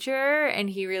the future,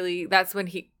 and that's when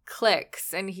he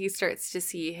clicks and he starts to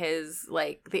see his,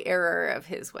 like, the error of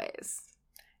his ways.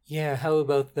 Yeah, how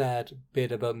about that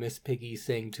bit about Miss Piggy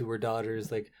saying to her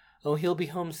daughters, like, oh, he'll be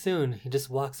home soon. He just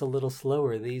walks a little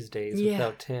slower these days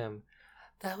without Tim.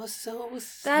 That was so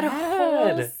sad. That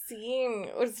whole scene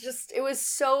it was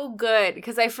so good,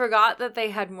 because I forgot that they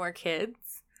had more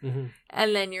kids. Mm-hmm.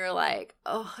 And then you're like,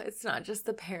 oh, it's not just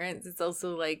the parents, it's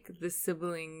also like the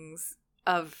siblings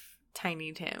of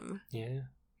Tiny Tim. Yeah.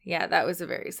 Yeah, that was a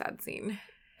very sad scene.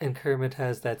 And Kermit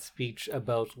has that speech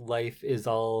about life is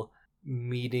all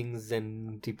meetings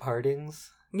and departings.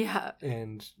 Yeah.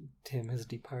 And Tim has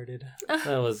departed.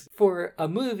 That was for a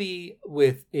movie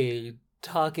with a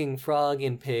talking frog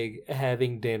and pig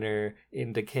having dinner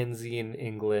in Dickensian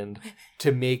England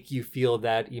to make you feel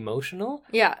that emotional.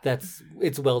 Yeah.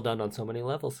 It's well done on so many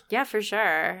levels. Yeah, for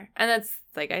sure. And that's,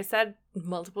 like I said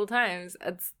multiple times,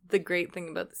 that's the great thing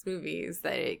about this movie, is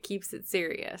that it keeps it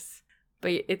serious,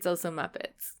 but it's also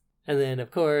Muppets. And then,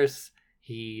 of course,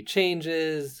 he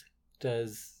changes,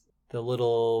 does the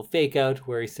little fake out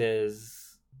where he says,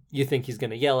 you think he's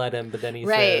going to yell at him, but then he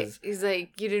says, he's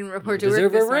like, you didn't report you to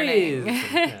work deserve this a raise. morning.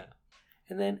 Yeah.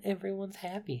 And then everyone's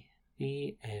happy.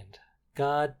 The end.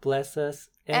 God bless us,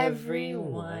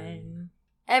 everyone.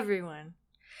 Everyone.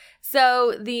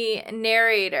 So the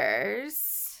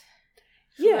narrators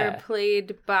were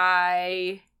played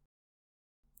by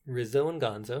Rizzo and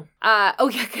Gonzo.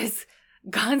 because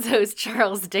Gonzo's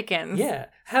Charles Dickens. Yeah.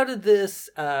 How did this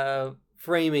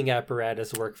framing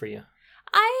apparatus work for you?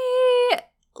 I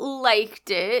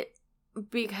liked it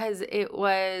because it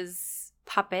was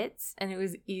puppets and it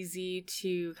was easy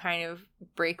to kind of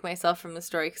break myself from the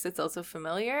story because it's also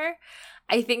familiar.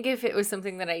 I think if it was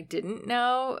something that I didn't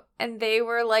know and they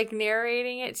were like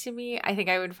narrating it to me, I think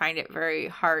I would find it very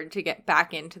hard to get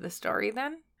back into the story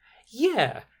then.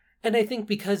 Yeah. And I think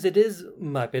because it is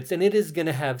Muppets and it is going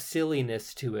to have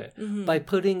silliness to it, by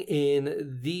putting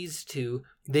in these two,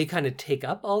 they kind of take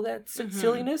up all that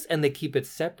silliness and they keep it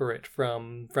separate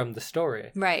from the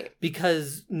story. Right.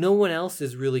 Because no one else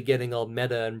is really getting all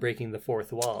meta and breaking the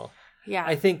fourth wall. Yeah.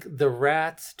 I think the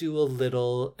Rats do a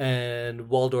little, and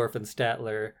Waldorf and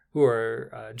Statler, who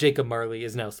are, Jacob Marley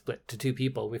is now split to two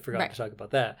people. We forgot to talk about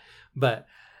that. But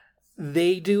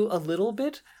they do a little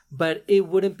bit, but it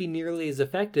wouldn't be nearly as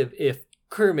effective if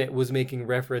Kermit was making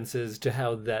references to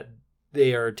how that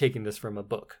they are taking this from a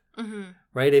book.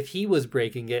 Right? If he was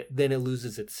breaking it, then it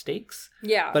loses its stakes.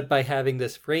 Yeah. But by having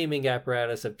this framing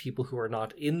apparatus of people who are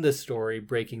not in the story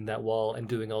breaking that wall and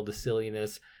doing all the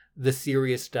silliness, the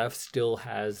serious stuff still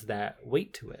has that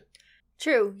weight to it.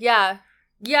 True. Yeah.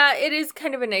 Yeah, it is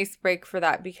kind of a nice break for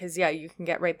that because, yeah, you can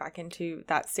get right back into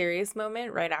that serious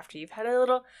moment right after you've had a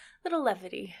little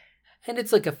levity. And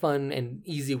it's like a fun and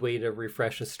easy way to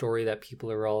refresh a story that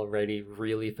people are already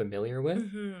really familiar with.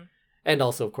 And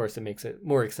also, of course, it makes it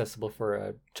more accessible for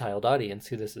a child audience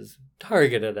who this is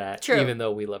targeted at, even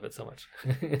though we love it so much.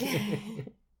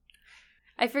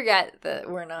 I forget that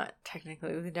we're not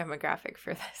technically the demographic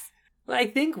for this. I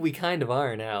think we kind of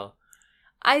are now.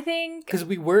 I think... Because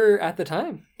we were at the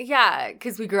time. Yeah,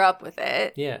 because we grew up with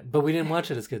it. Yeah, but we didn't watch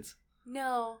it as kids.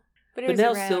 No. But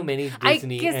now so many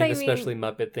Disney and especially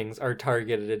Muppet things are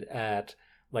targeted at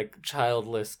like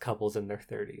childless couples in their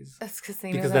 30s. That's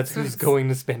because that's who's going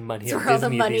to spend money on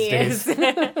Disney these days.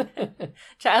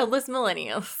 Childless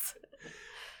millennials.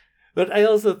 But I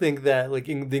also think that like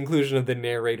the inclusion of the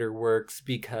narrator works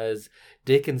because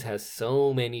Dickens has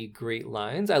so many great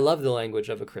lines. I love the language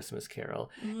of A Christmas Carol.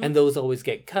 And those always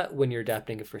get cut when you're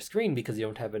adapting it for screen because you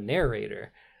don't have a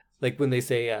narrator. Like when they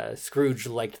say Scrooge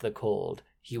liked the cold.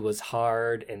 He was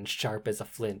hard and sharp as a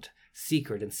flint,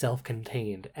 secret and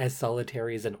self-contained, as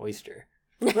solitary as an oyster.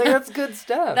 Like, that's good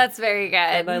stuff. That's very good.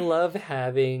 And I love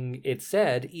having it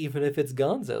said, even if it's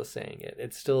Gonzo saying it.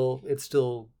 It's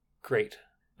still great.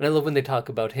 And I love when they talk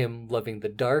about him loving the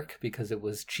dark because it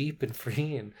was cheap and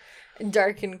free and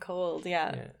dark and cold.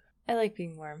 Yeah. I like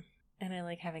being warm, and I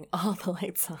like having all the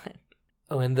lights on.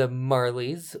 Oh, and the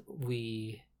Marleys,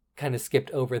 we kind of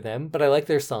skipped over them, but I like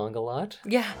their song a lot.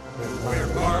 Yeah. We're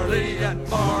Marley and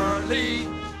Marley,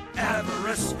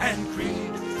 avarice and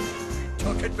greed.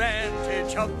 Took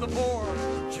advantage of the poor,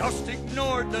 just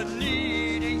ignored the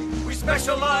needy. We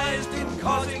specialized in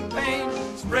causing pain,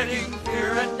 spreading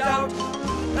fear and doubt.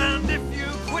 And if you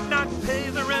could not pay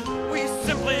the rent, we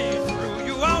simply threw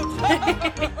you out.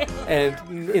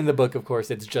 And in the book, of course,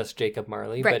 it's just Jacob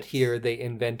Marley, Right. but here they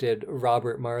invented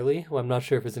Robert Marley, who I'm not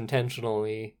sure if it's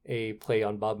intentionally a play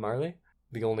on Bob Marley,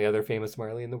 the only other famous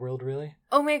Marley in the world, really.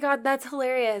 Oh my god, that's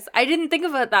hilarious. I didn't think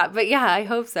about that, but yeah, I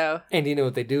hope so. And you know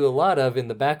what they do a lot of in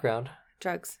the background?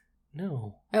 Drugs.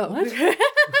 No. Oh. What?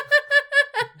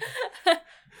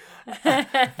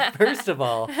 First of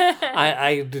all,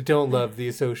 I don't love the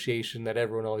association that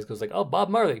everyone always goes like, oh, Bob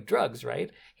Marley, drugs, right?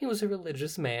 He was a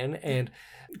religious man, and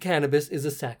cannabis is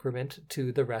a sacrament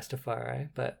to the Rastafari.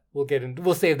 But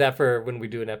we'll save that for when we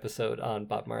do an episode on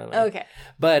Bob Marley. Okay.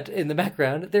 But in the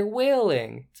background, they're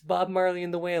wailing. It's Bob Marley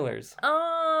and the Wailers.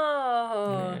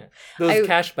 Oh. Yeah. Those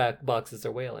cashback boxes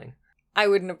are wailing. I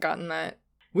wouldn't have gotten that.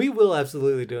 We will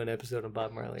absolutely do an episode on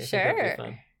Bob Marley. I think that'd Sure.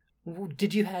 be fun.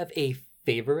 Did you have a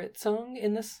favorite song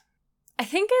in this? I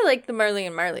think I liked the Marley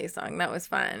and Marley song. That was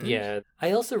fun. Yeah.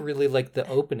 I also really like the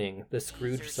opening, the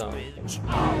Scrooge song.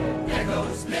 There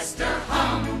goes Mr.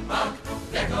 Humbug,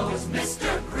 there goes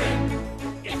Mr. Grim.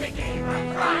 If they gave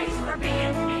a prize for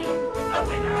being mean, the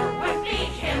winner would be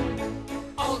him.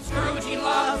 Old Scrooge, he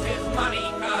loves his money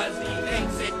cause he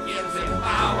thinks it gives him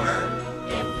power.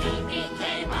 If he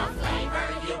became a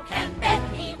flavor, you can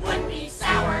bet he would be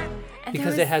sour. And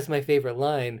Because it has my favorite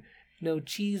line, no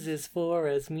cheeses for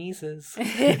us Mises.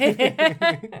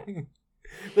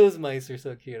 Those mice are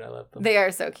so cute. I love them. They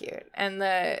are so cute. And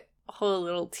the whole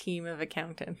little team of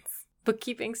accountants,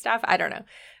 bookkeeping staff, I don't know.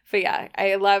 But yeah,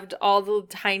 I loved all the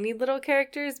tiny little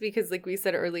characters because like we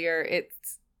said earlier,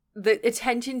 it's the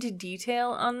attention to detail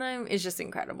on them is just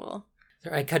incredible.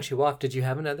 Sorry, I cut you off. Did you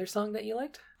have another song that you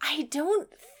liked? I don't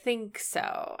think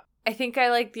so. I think I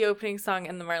like the opening song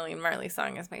and the Marley and Marley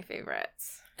song as my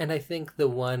favorites. And I think the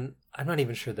one, I'm not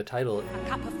even sure the title. A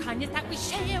cup of kindness that we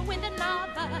share with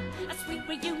another, a sweet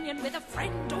reunion with a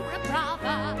friend or a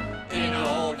brother. In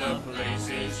all the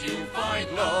places you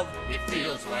find love, it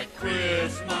feels like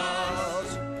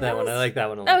Christmas. That one, I like that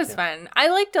one a lot. That was too. fun. I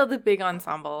liked all the big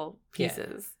ensemble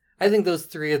pieces. I think those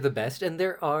three are the best. And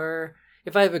there are,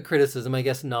 if I have a criticism, I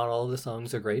guess not all of the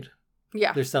songs are great.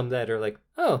 Yeah. There's some that are like,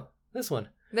 oh, this one.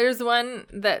 There's one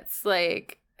that's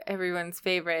like everyone's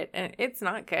favorite, and it's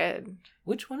not good.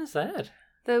 Which one is that?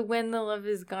 The When the Love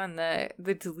Is Gone, the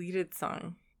deleted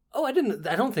song. Oh, I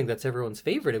don't think that's everyone's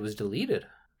favorite. It was deleted.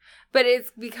 But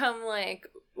it's become like,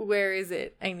 where is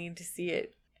it? I need to see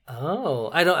it. Oh,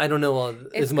 I don't know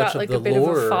It's as much got like of a the bit of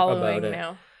lore a following about it.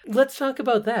 now. Let's talk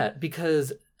about that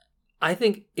because I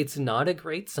think it's not a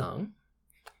great song,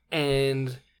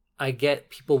 and I get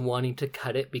people wanting to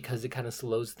cut it because it kind of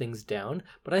slows things down,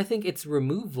 but I think its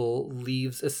removal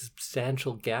leaves a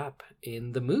substantial gap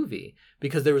in the movie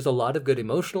because there was a lot of good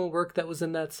emotional work that was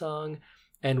in that song,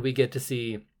 and we get to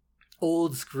see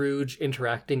old Scrooge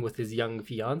interacting with his young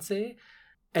fiancée,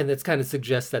 and that's kind of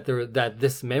suggests that that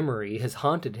this memory has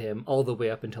haunted him all the way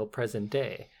up until present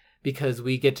day, because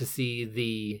we get to see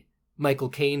the Michael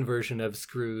Caine version of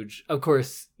Scrooge. Of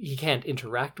course, he can't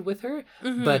interact with her,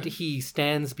 Mhm. but he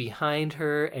stands behind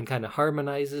her and kind of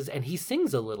harmonizes, and he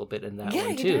sings a little bit in that Yeah,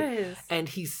 one he too. does. And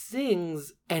he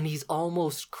sings, and he's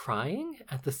almost crying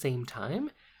at the same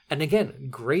time. And again,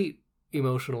 great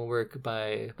emotional work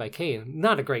by Caine.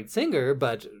 Not a great singer,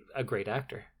 but a great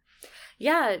actor.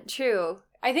 Yeah, true.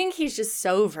 I think he's just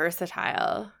so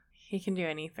versatile. He can do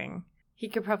anything. He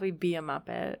could probably be a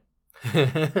Muppet.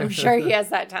 I'm sure he has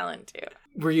that talent too.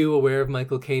 Were you aware of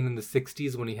Michael Caine in the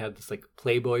 60s when he had this like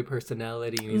Playboy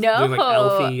personality and he's No. doing like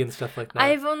Alfie and stuff like that?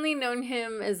 I've only known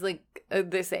him as like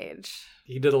this age.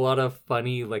 He did a lot of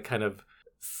funny, like kind of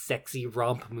sexy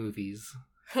romp movies.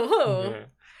 Oh, Yeah.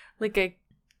 like a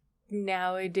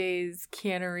nowadays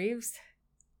Keanu Reeves.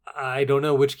 I don't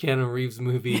know which Keanu Reeves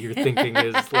movie you're thinking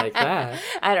is like that.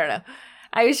 I don't know.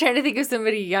 I was trying to think of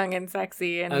somebody young and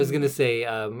sexy. And I was going to say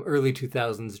early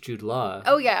 2000s Jude Law.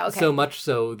 Oh yeah, okay. So much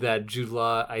so that Jude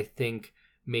Law, I think,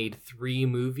 made 3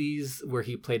 movies where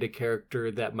he played a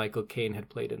character that Michael Caine had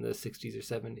played in the 60s or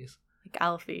 70s. like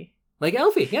Alfie. Like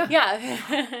Alfie, yeah.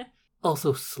 Yeah.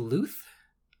 Also Sleuth.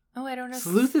 Oh, I don't know.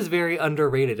 Sleuth is very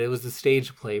underrated. It was a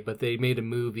stage play, but they made a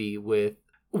movie with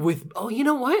oh, you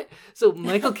know what? So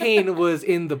Michael Caine was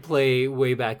in the play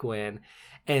way back when.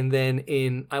 And then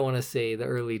in, I want to say, the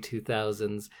early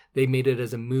 2000s, they made it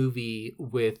as a movie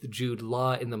with Jude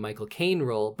Law in the Michael Caine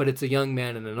role, but it's a young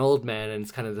man and an old man, and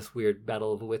it's kind of this weird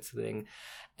battle of wits thing.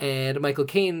 And Michael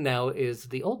Caine now is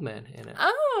the old man in it.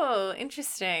 Oh,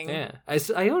 interesting. Yeah.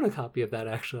 I own a copy of that,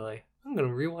 actually. I'm going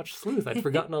to rewatch Sleuth. I'd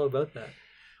forgotten all about that.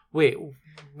 Wait,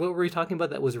 what were we talking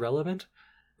about that was relevant?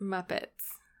 Muppets.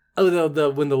 Oh, the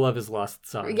When the Love Is Lost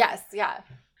song. Yes, yeah.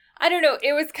 I don't know.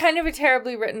 It was kind of a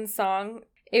terribly written song.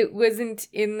 It wasn't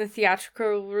in the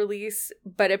theatrical release,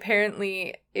 but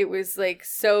apparently it was like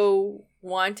so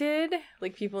wanted,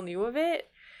 like people knew of it,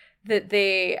 that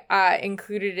they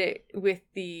included it with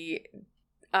the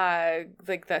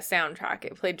like the soundtrack.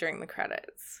 It played during the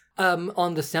credits.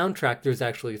 On the soundtrack, there's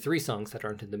actually 3 songs that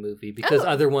aren't in the movie because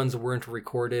other ones weren't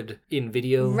recorded in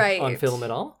video on film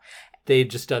at all.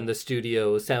 They'd just done the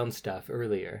studio sound stuff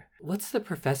earlier. What's the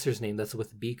professor's name that's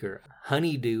with Beaker?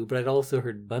 Honeydew, but I'd also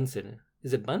heard Bunsen.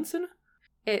 Is it Bunsen?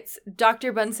 It's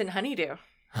Dr. Bunsen Honeydew.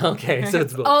 Okay, so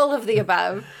it's both. All of the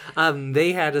above.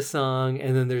 They had a song,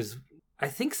 and then there's, I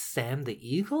think Sam the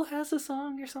Eagle has a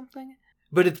song or something.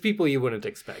 But it's people you wouldn't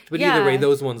expect. But either way,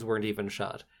 those ones weren't even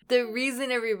shot. The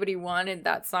reason everybody wanted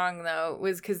that song, though,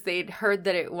 was because they'd heard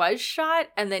that it was shot,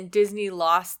 and then Disney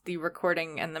lost the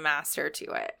recording and the master to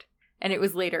it. And it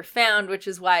was later found, which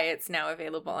is why it's now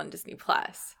available on Disney+.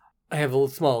 I have a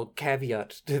small caveat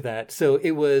to that. So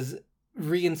it was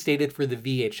reinstated for the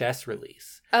VHS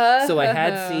release. So I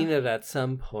had seen it at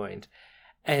some point.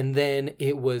 And then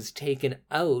it was taken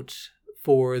out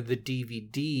for the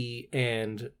DVD,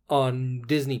 and on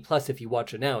Disney Plus, if you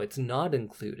watch it now, it's not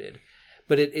included.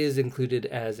 But it is included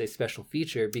as a special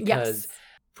feature because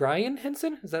Brian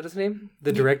Henson, is that his name?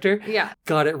 The director? Yeah.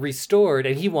 Got it restored,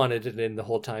 and he wanted it in the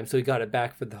whole time, so he got it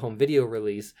back for the home video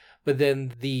release. But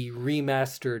then the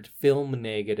remastered film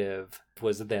negative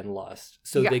was then lost.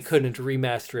 So they couldn't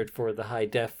remaster it for the high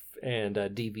def and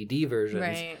DVD versions.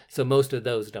 Right. So most of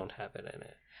those don't have it in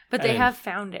it. But they have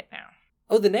found it now.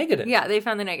 Oh, the negative. Yeah, they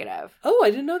found the negative. Oh, I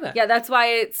didn't know that. Yeah, that's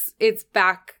why it's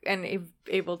back and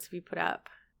able to be put up.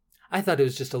 I thought it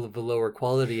was just a little lower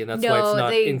quality, and that's why it's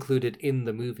not included in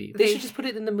the movie. They should just put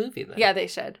it in the movie then. Yeah, they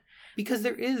should. Because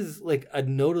there is like a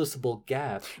noticeable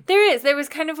gap. There is. There was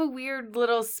kind of a weird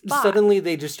little spot. Suddenly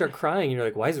they just start crying, and you're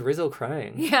like, why is Rizzo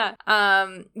crying? Yeah.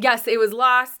 Yes, it was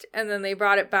lost, and then they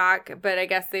brought it back, but I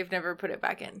guess they've never put it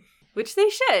back in. Which they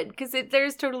should, because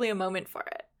there's totally a moment for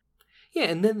it. Yeah,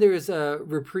 and then there's a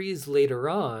reprise later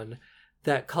on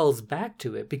that calls back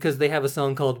to it because they have a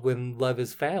song called When Love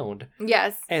Is Found.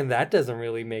 Yes. And that doesn't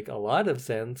really make a lot of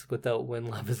sense without When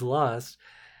Love Is Lost.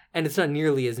 And it's not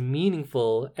nearly as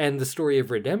meaningful, and the story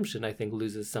of redemption, I think,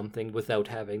 loses something without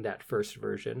having that first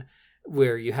version,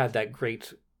 where you have that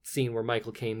great scene where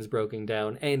Michael Caine's broken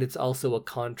down, and it's also a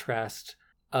contrast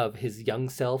of his young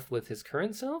self with his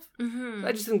current self. Mm-hmm.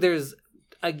 I just think there's...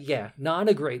 not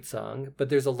a great song, but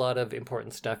there's a lot of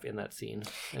important stuff in that scene.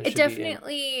 It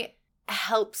definitely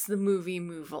helps the movie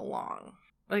move along.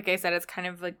 Like I said, it's kind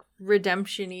of like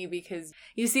redemption-y because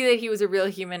you see that he was a real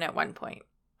human at one point.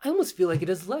 I almost feel like it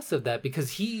is less of that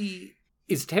because he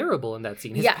is terrible in that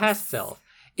scene. His past self.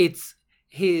 It's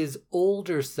his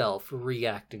older self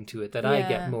reacting to it that I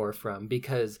get more from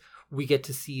because we get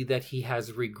to see that he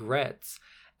has regrets.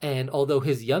 And although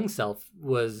his young self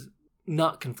was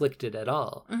not conflicted at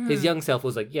all. Mm-hmm. His young self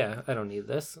was like, yeah, I don't need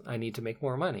this. I need to make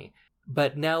more money.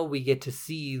 But now we get to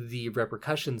see the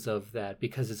repercussions of that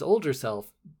because his older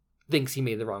self thinks he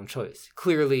made the wrong choice.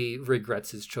 Clearly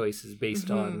regrets his choices based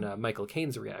on Michael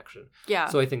Caine's reaction. Yeah.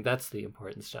 So I think that's the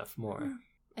important stuff more.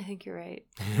 I think you're right.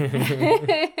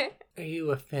 Are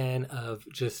you a fan of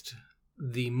just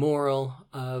the moral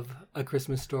of A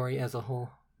Christmas Story as a whole?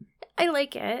 I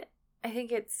like it. I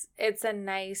think it's a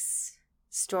nice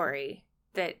story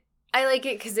that I like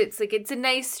it because it's a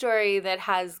nice story that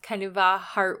has kind of a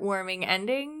heartwarming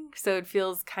ending, so it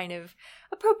feels kind of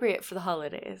appropriate for the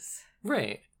holidays.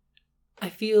 Right. I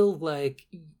feel like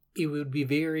it would be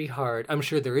very hard. I'm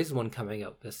sure there is one coming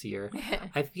out this year.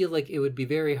 I feel like it would be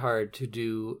very hard to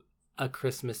do A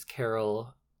Christmas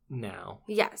Carol now.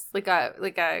 Yes, like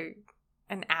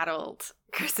an adult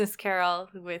Christmas Carol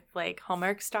with like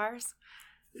Hallmark stars.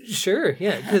 Sure,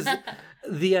 yeah, because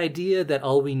the idea that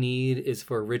all we need is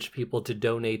for rich people to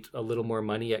donate a little more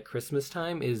money at Christmas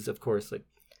time is, of course, like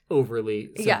overly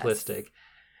simplistic. Yes.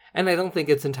 And I don't think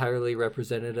it's entirely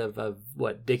representative of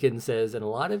what Dickens says in a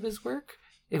lot of his work.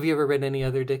 Have you ever read any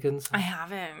other Dickens? I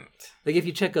haven't. Like if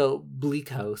you check out Bleak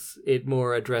House, it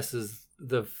more addresses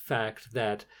the fact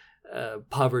that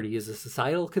poverty is a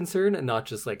societal concern and not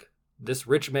just like this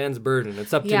rich man's burden.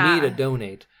 It's up to Yeah. me to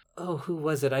donate. Oh, who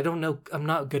was it? I don't know. I'm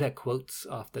not good at quotes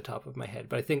off the top of my head,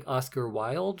 but I think Oscar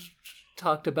Wilde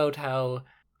talked about how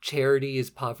charity is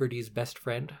poverty's best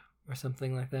friend or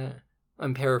something like that.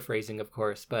 I'm paraphrasing, of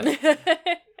course, but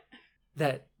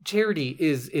that charity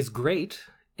is great.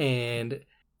 And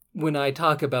when I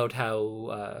talk about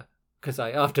how, because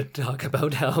I often talk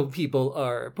about how people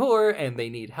are poor and they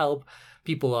need help,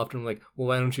 people often are like, well,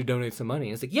 why don't you donate some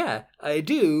money? It's like, yeah, I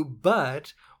do,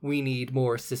 but we need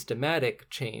more systematic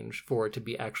change for it to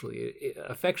be actually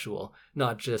effectual,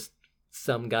 not just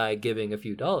some guy giving a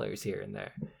few dollars here and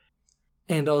there.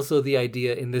 And also the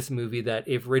idea in this movie that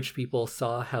if rich people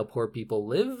saw how poor people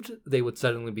lived, they would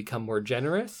suddenly become more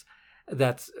generous.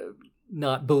 That's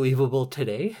not believable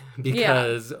today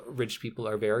because rich people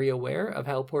are very aware of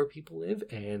how poor people live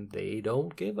and they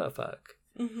don't give a fuck.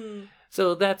 Mm-hmm.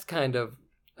 So that's kind of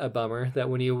a bummer that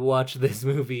when you watch this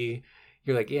movie,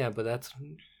 you're like, yeah, but that's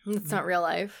not real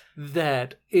life.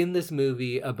 that in this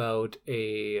movie about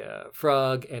a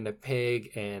frog and a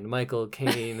pig and Michael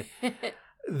Caine,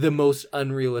 the most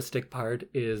unrealistic part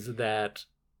is that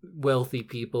wealthy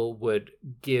people would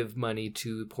give money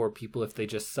to poor people if they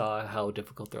just saw how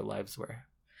difficult their lives were.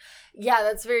 Yeah,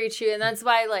 that's very true. And that's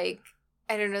why, like,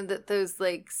 I don't know, that those,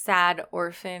 like, sad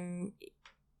orphan,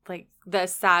 like, the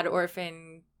sad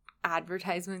orphan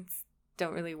advertisements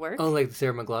don't really work. Oh, like the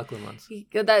Sarah McLachlan ones.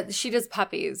 That she does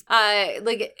puppies.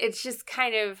 Like, it's just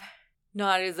kind of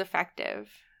not as effective,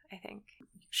 I think.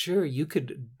 Sure, you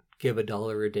could give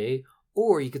 $1 a day,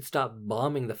 or you could stop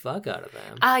bombing the fuck out of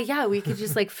them. Yeah, we could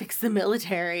just, like, fix the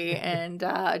military and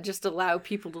just allow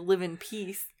people to live in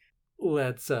peace.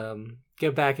 Let's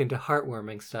get back into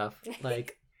heartwarming stuff,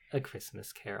 like A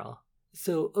Christmas Carol.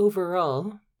 So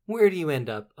overall, where do you end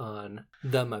up on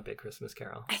The Muppet Christmas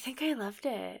Carol? I think I loved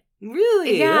it.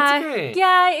 Really? Yeah, That's great.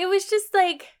 yeah, it was just,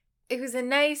 like, it was a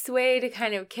nice way to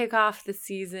kind of kick off the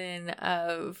season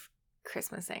of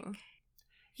Christmasing.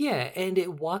 Yeah, and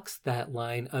it walks that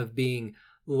line of being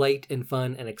light and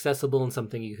fun and accessible and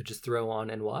something you could just throw on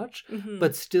and watch, Mm-hmm.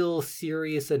 but still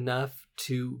serious enough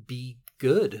to be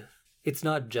good. It's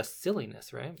not just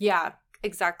silliness, right? Yeah,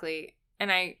 exactly.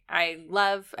 And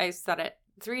I've said it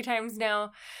 3 times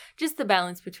now, just the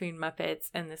balance between Muppets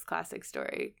and this classic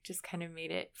story just kind of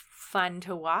made it fun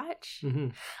to watch. Mm-hmm.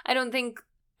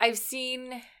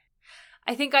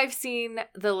 I think I've seen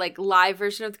the, like, live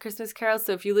version of the Christmas Carol.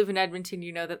 So if you live in Edmonton,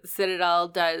 you know that the Citadel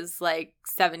does, like,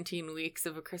 17 weeks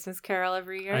of A Christmas Carol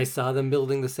every year. I saw them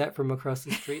building the set from across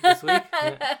the street this week.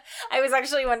 Yeah. I was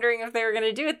actually wondering if they were going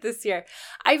to do it this year.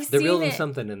 They're seen building it.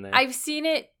 something in there. I've seen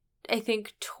it, I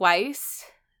think, twice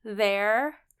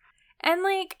there. And,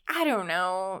 like, I don't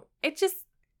know.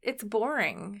 It's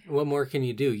boring. What more can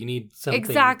you do? You need something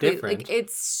Exactly. different. Like,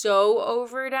 it's so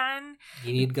overdone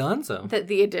You need Gonzo. that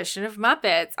the addition of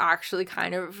Muppets actually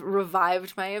kind of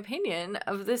revived my opinion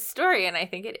of this story. And I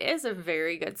think it is a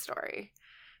very good story.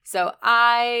 So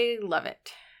I love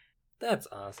it. That's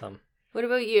awesome. What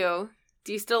about you?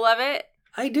 Do you still love it?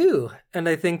 I do. And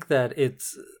I think that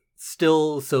it's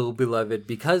still so beloved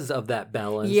because of that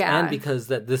balance. Yeah. And because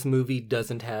that this movie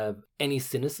doesn't have any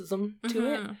cynicism to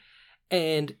it. Mhm.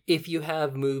 And if you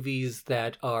have movies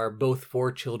that are both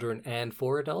for children and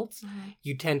for adults,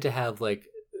 you tend to have like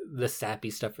the sappy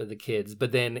stuff for the kids.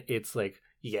 But then it's like,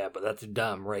 yeah, but that's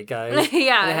dumb, right, guys?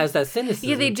 Yeah. And it has that cynicism.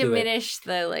 Yeah, they to it. diminish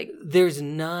the, like, There's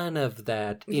none of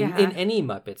that in Yeah. any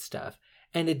Muppet stuff.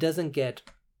 And it doesn't get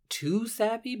too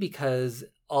sappy because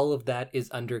all of that is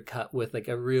undercut with like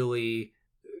a really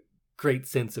great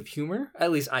sense of humor.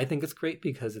 At least I think it's great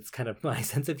because it's kind of my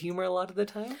sense of humor a lot of the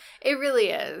time. it really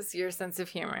is your sense of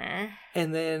humor.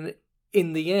 And then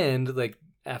in the end, like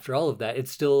after all of that,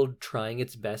 it's still trying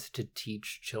its best to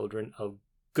teach children a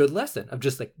good lesson of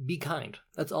just like be kind.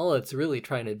 That's all it's really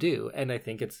trying to do. And I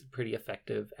think it's pretty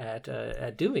effective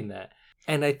at doing that.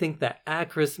 And I think that A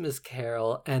Christmas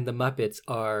Carol and the Muppets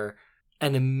are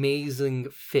an amazing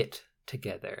fit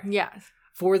together. Yes.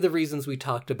 For the reasons we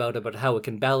talked about how it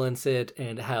can balance it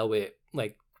and how it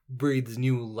like breathes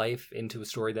new life into a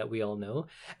story that we all know.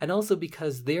 And also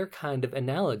because they're kind of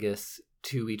analogous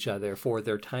to each other for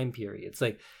their time periods.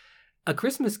 Like A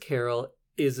Christmas Carol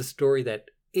is a story that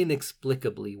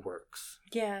inexplicably works.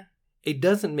 Yeah. It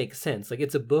doesn't make sense. Like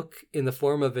it's a book in the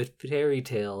form of a fairy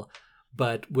tale,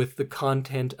 but with the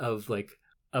content of like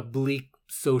a bleak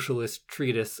socialist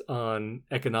treatise on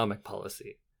economic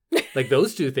policy. Like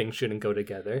those two things shouldn't go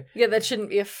together. Yeah, that shouldn't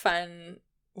be a fun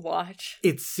watch.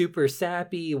 It's super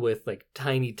sappy with like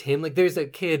Tiny Tim. Like there's a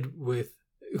kid with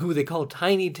who they call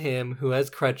Tiny Tim, who has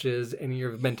crutches, and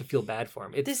you're meant to feel bad for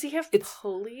him. Does he have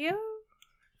polio?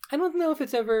 I don't know if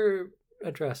it's ever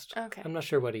addressed. Okay. I'm not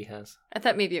sure what he has. I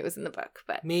thought maybe it was in the book,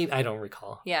 but Maybe, I don't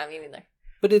recall. yeah, me neither.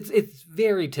 But it's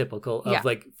very typical of Yeah.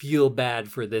 like, feel bad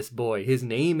for this boy. His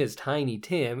name is Tiny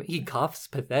Tim. He coughs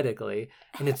pathetically,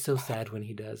 and it's so sad when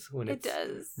he does, when It it's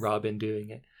does. Robin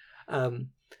doing it.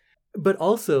 But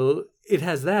also, it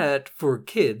has that for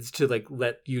kids to like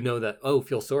let you know that, oh,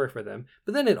 feel sorry for them.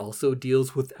 But then it also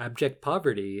deals with abject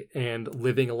poverty and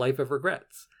living a life of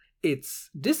regrets. It's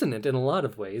dissonant in a lot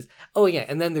of ways. Oh, yeah,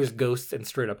 and then there's ghosts and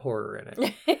straight up horror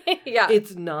in it. Yeah.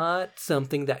 It's not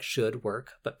something that should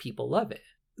work, but people love it.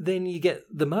 Then you get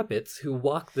the Muppets, who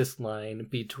walk this line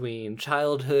between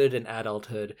childhood and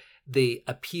adulthood. They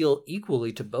appeal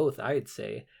equally to both, I'd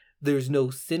say. There's no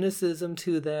cynicism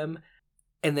to them.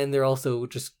 And then they're also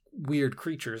just weird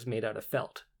creatures made out of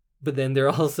felt. But then they're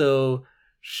also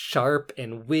sharp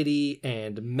and witty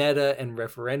and meta and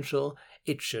referential.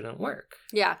 It shouldn't work.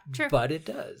 Yeah, true. But it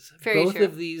does. Very Both true.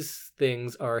 of these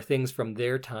things are things from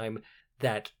their time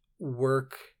that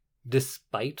work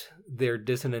despite their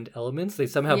dissonant elements. They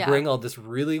somehow Yeah. bring all this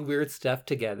really weird stuff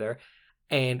together,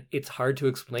 and it's hard to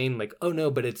explain, like, oh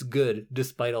no, but it's good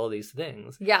despite all these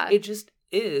things. Yeah. It just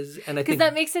is, and I Because think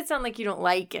that makes it sound like you don't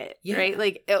like it, Yeah. right?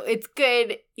 Like, it's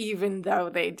good even though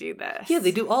they do this. yeah,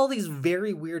 they do all these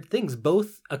very weird things,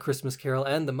 both A Christmas Carol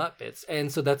and the Muppets,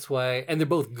 and so that's why, and they're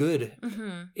both good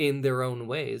Mm-hmm. in their own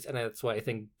ways, and that's why I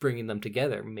think bringing them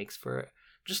together makes for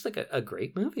just like a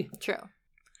great movie. True.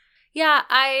 Yeah,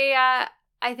 I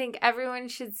think everyone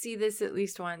should see this at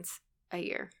least once a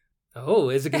year. Oh,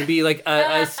 is it going to be like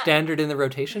a standard in the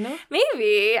rotation now?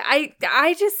 Maybe.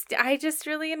 I just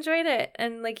really enjoyed it.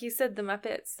 And like you said, the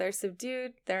Muppets, they're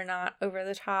subdued. They're not over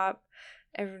the top.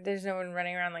 There's no one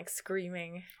running around like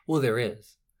screaming. Well, there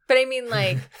is. But I mean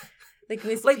like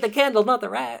Miss Light the candle, not the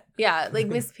rat. Yeah, like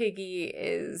Miss Piggy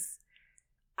is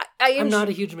I'm not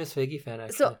a huge Miss Piggy fan,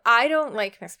 actually. So I don't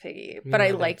like Miss Piggy, Me but I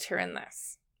neither. liked her in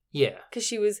this. Yeah. Because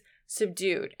she was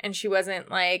subdued and she wasn't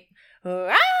like,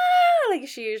 ah, like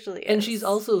she usually is. And she's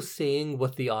also saying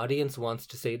what the audience wants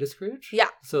to say to Scrooge. Yeah.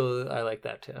 So I like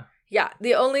that too. Yeah,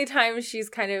 the only time she's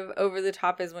kind of over the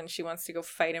top is when she wants to go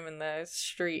fight him in the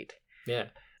street. Yeah.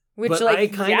 Which, But like, I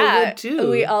kinda would,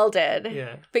 too. We all did.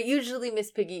 Yeah. But usually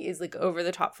Miss Piggy is, like, over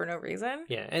the top for no reason.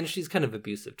 Yeah. And she's kind of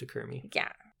abusive to Kermie. Yeah.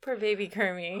 Poor baby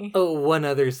Kermie. Oh, one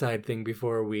other side thing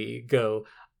before we go.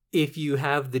 If you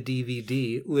have the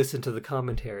DVD, listen to the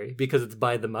commentary because it's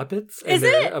by the Muppets. And Is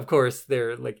it? Of course,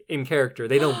 they're like in character.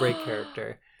 They don't break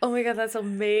character. Oh my god, that's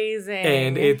amazing.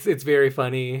 And it's very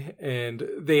funny. And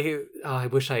I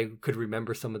wish I could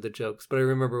remember some of the jokes, but I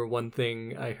remember one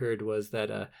thing I heard was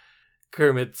that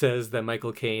Kermit says that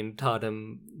Michael Caine taught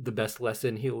him the best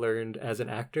lesson he learned as an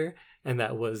actor, and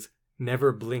that was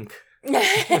never blink.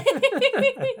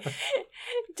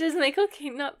 Does Michael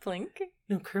Caine not blink?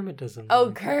 No, Kermit doesn't. Oh,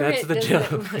 blink. Kermit That's the doesn't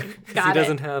joke. blink. 'Cause Got he it.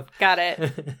 doesn't have. Got it.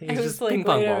 He's I was just like, ping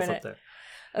pong wait a balls minute. up there.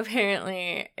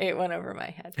 Apparently, it went over my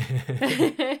head.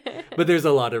 But there's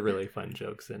a lot of really fun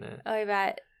jokes in it. Oh, I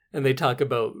bet. And they talk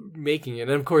about making it.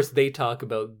 And of course, they talk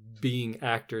about being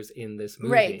actors in this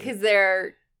movie. Right, because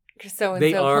they're so and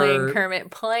They so are playing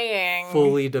Kermit playing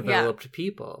fully developed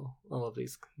people, all of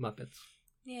these Muppets.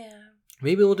 Yeah.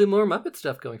 Maybe we'll do more Muppet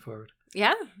stuff going forward.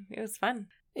 Yeah, it was fun.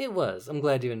 It was. I'm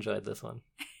glad you enjoyed this one.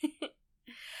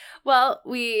 Well,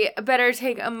 we better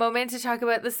take a moment to talk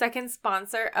about the second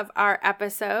sponsor of our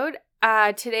episode.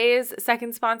 Today's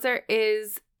second sponsor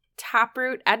is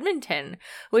Taproot Edmonton,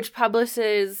 which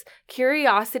publishes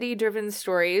curiosity-driven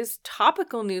stories,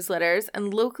 topical newsletters,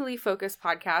 and locally focused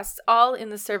podcasts, all in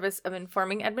the service of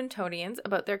informing Edmontonians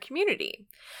about their community.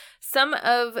 Some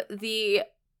of the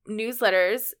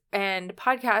newsletters and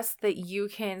podcasts that you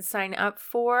can sign up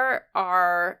for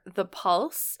are The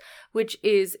Pulse, which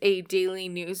is a daily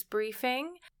news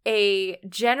briefing, a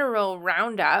General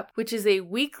Roundup, which is a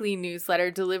weekly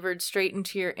newsletter delivered straight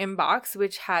into your inbox,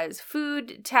 which has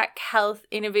food, tech, health,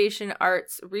 innovation,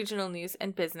 arts, regional news,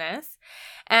 and business.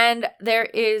 And there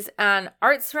is an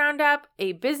arts roundup,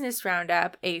 a business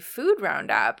roundup, a food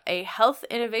roundup, a health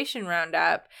innovation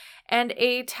roundup, and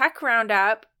a tech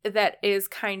roundup that is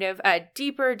kind of a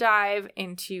deeper dive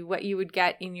into what you would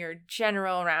get in your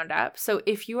general roundup. So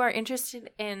if you are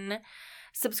interested in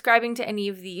subscribing to any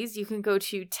of these, you can go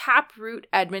to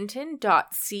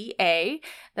taprootedmonton.ca.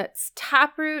 That's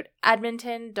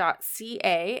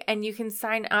taprootedmonton.ca, and you can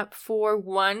sign up for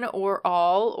one or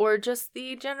all or just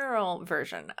the general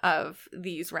version of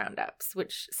these roundups,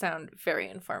 which sound very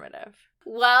informative.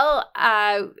 Well,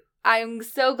 I'm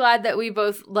so glad that we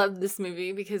both loved this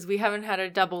movie because we haven't had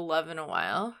a double love in a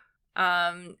while.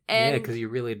 And Yeah, because you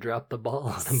really dropped the ball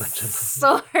on a bunch of them.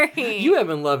 sorry. You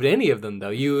haven't loved any of them, though.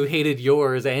 You hated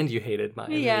yours and you hated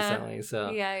mine Yeah. recently.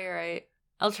 So Yeah, you're right.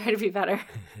 I'll try to be better.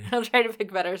 I'll try to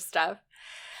pick better stuff.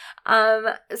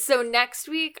 So next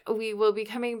week we will be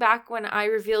coming back when I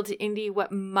reveal to Indy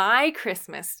what my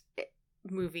Christmas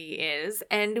movie is,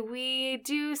 and we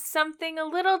do something a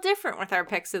little different with our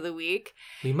picks of the week.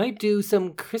 we might do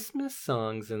some Christmas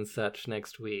songs and such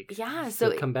next week. Yeah,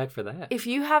 So so come back for that. if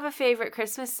you have a favorite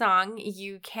Christmas song,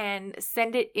 you can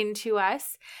send it in to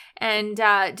us, and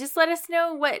just let us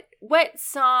know what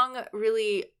song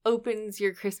really opens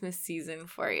your Christmas season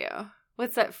for you.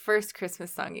 What's that first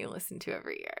Christmas song you listen to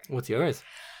every year? What's yours?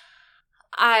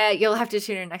 You'll have to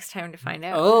tune in next time to find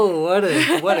out. Oh,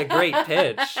 what a great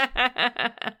pitch.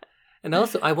 And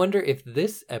also, I wonder if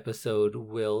this episode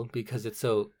will, because it's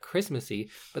so Christmassy,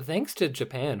 but thanks to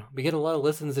Japan, we get a lot of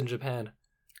listens in Japan.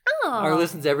 Oh. Our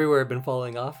listens everywhere have been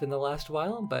falling off in the last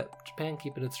while, but Japan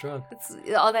keeping it strong. It's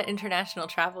all that international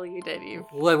travel you did.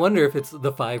 Well, I wonder if it's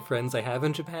the 5 friends I have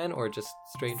in Japan or just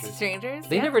strangers. Strangers?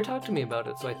 They Yeah. never talk to me about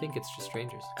it, so I think it's just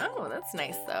strangers. Oh, that's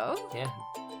nice though. Yeah.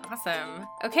 Awesome.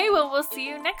 Okay, well, we'll see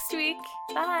you next week.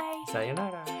 Bye.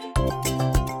 Sayonara.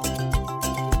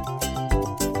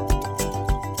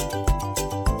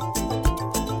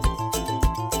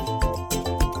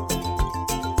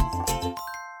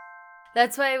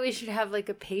 That's why we should have like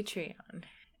a Patreon,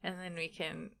 and then we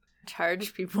can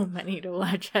charge people money to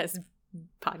watch us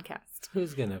podcast.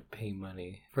 Who's gonna pay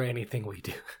money for anything we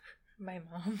do? My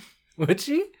mom, Would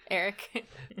she? Eric.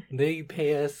 They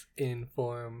pay us in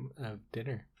form of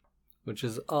dinner, which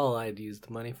is all I'd use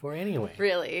the money for anyway.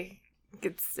 Really,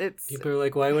 it's People are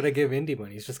like, why would I give Indy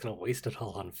money? He's just gonna waste it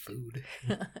all on food.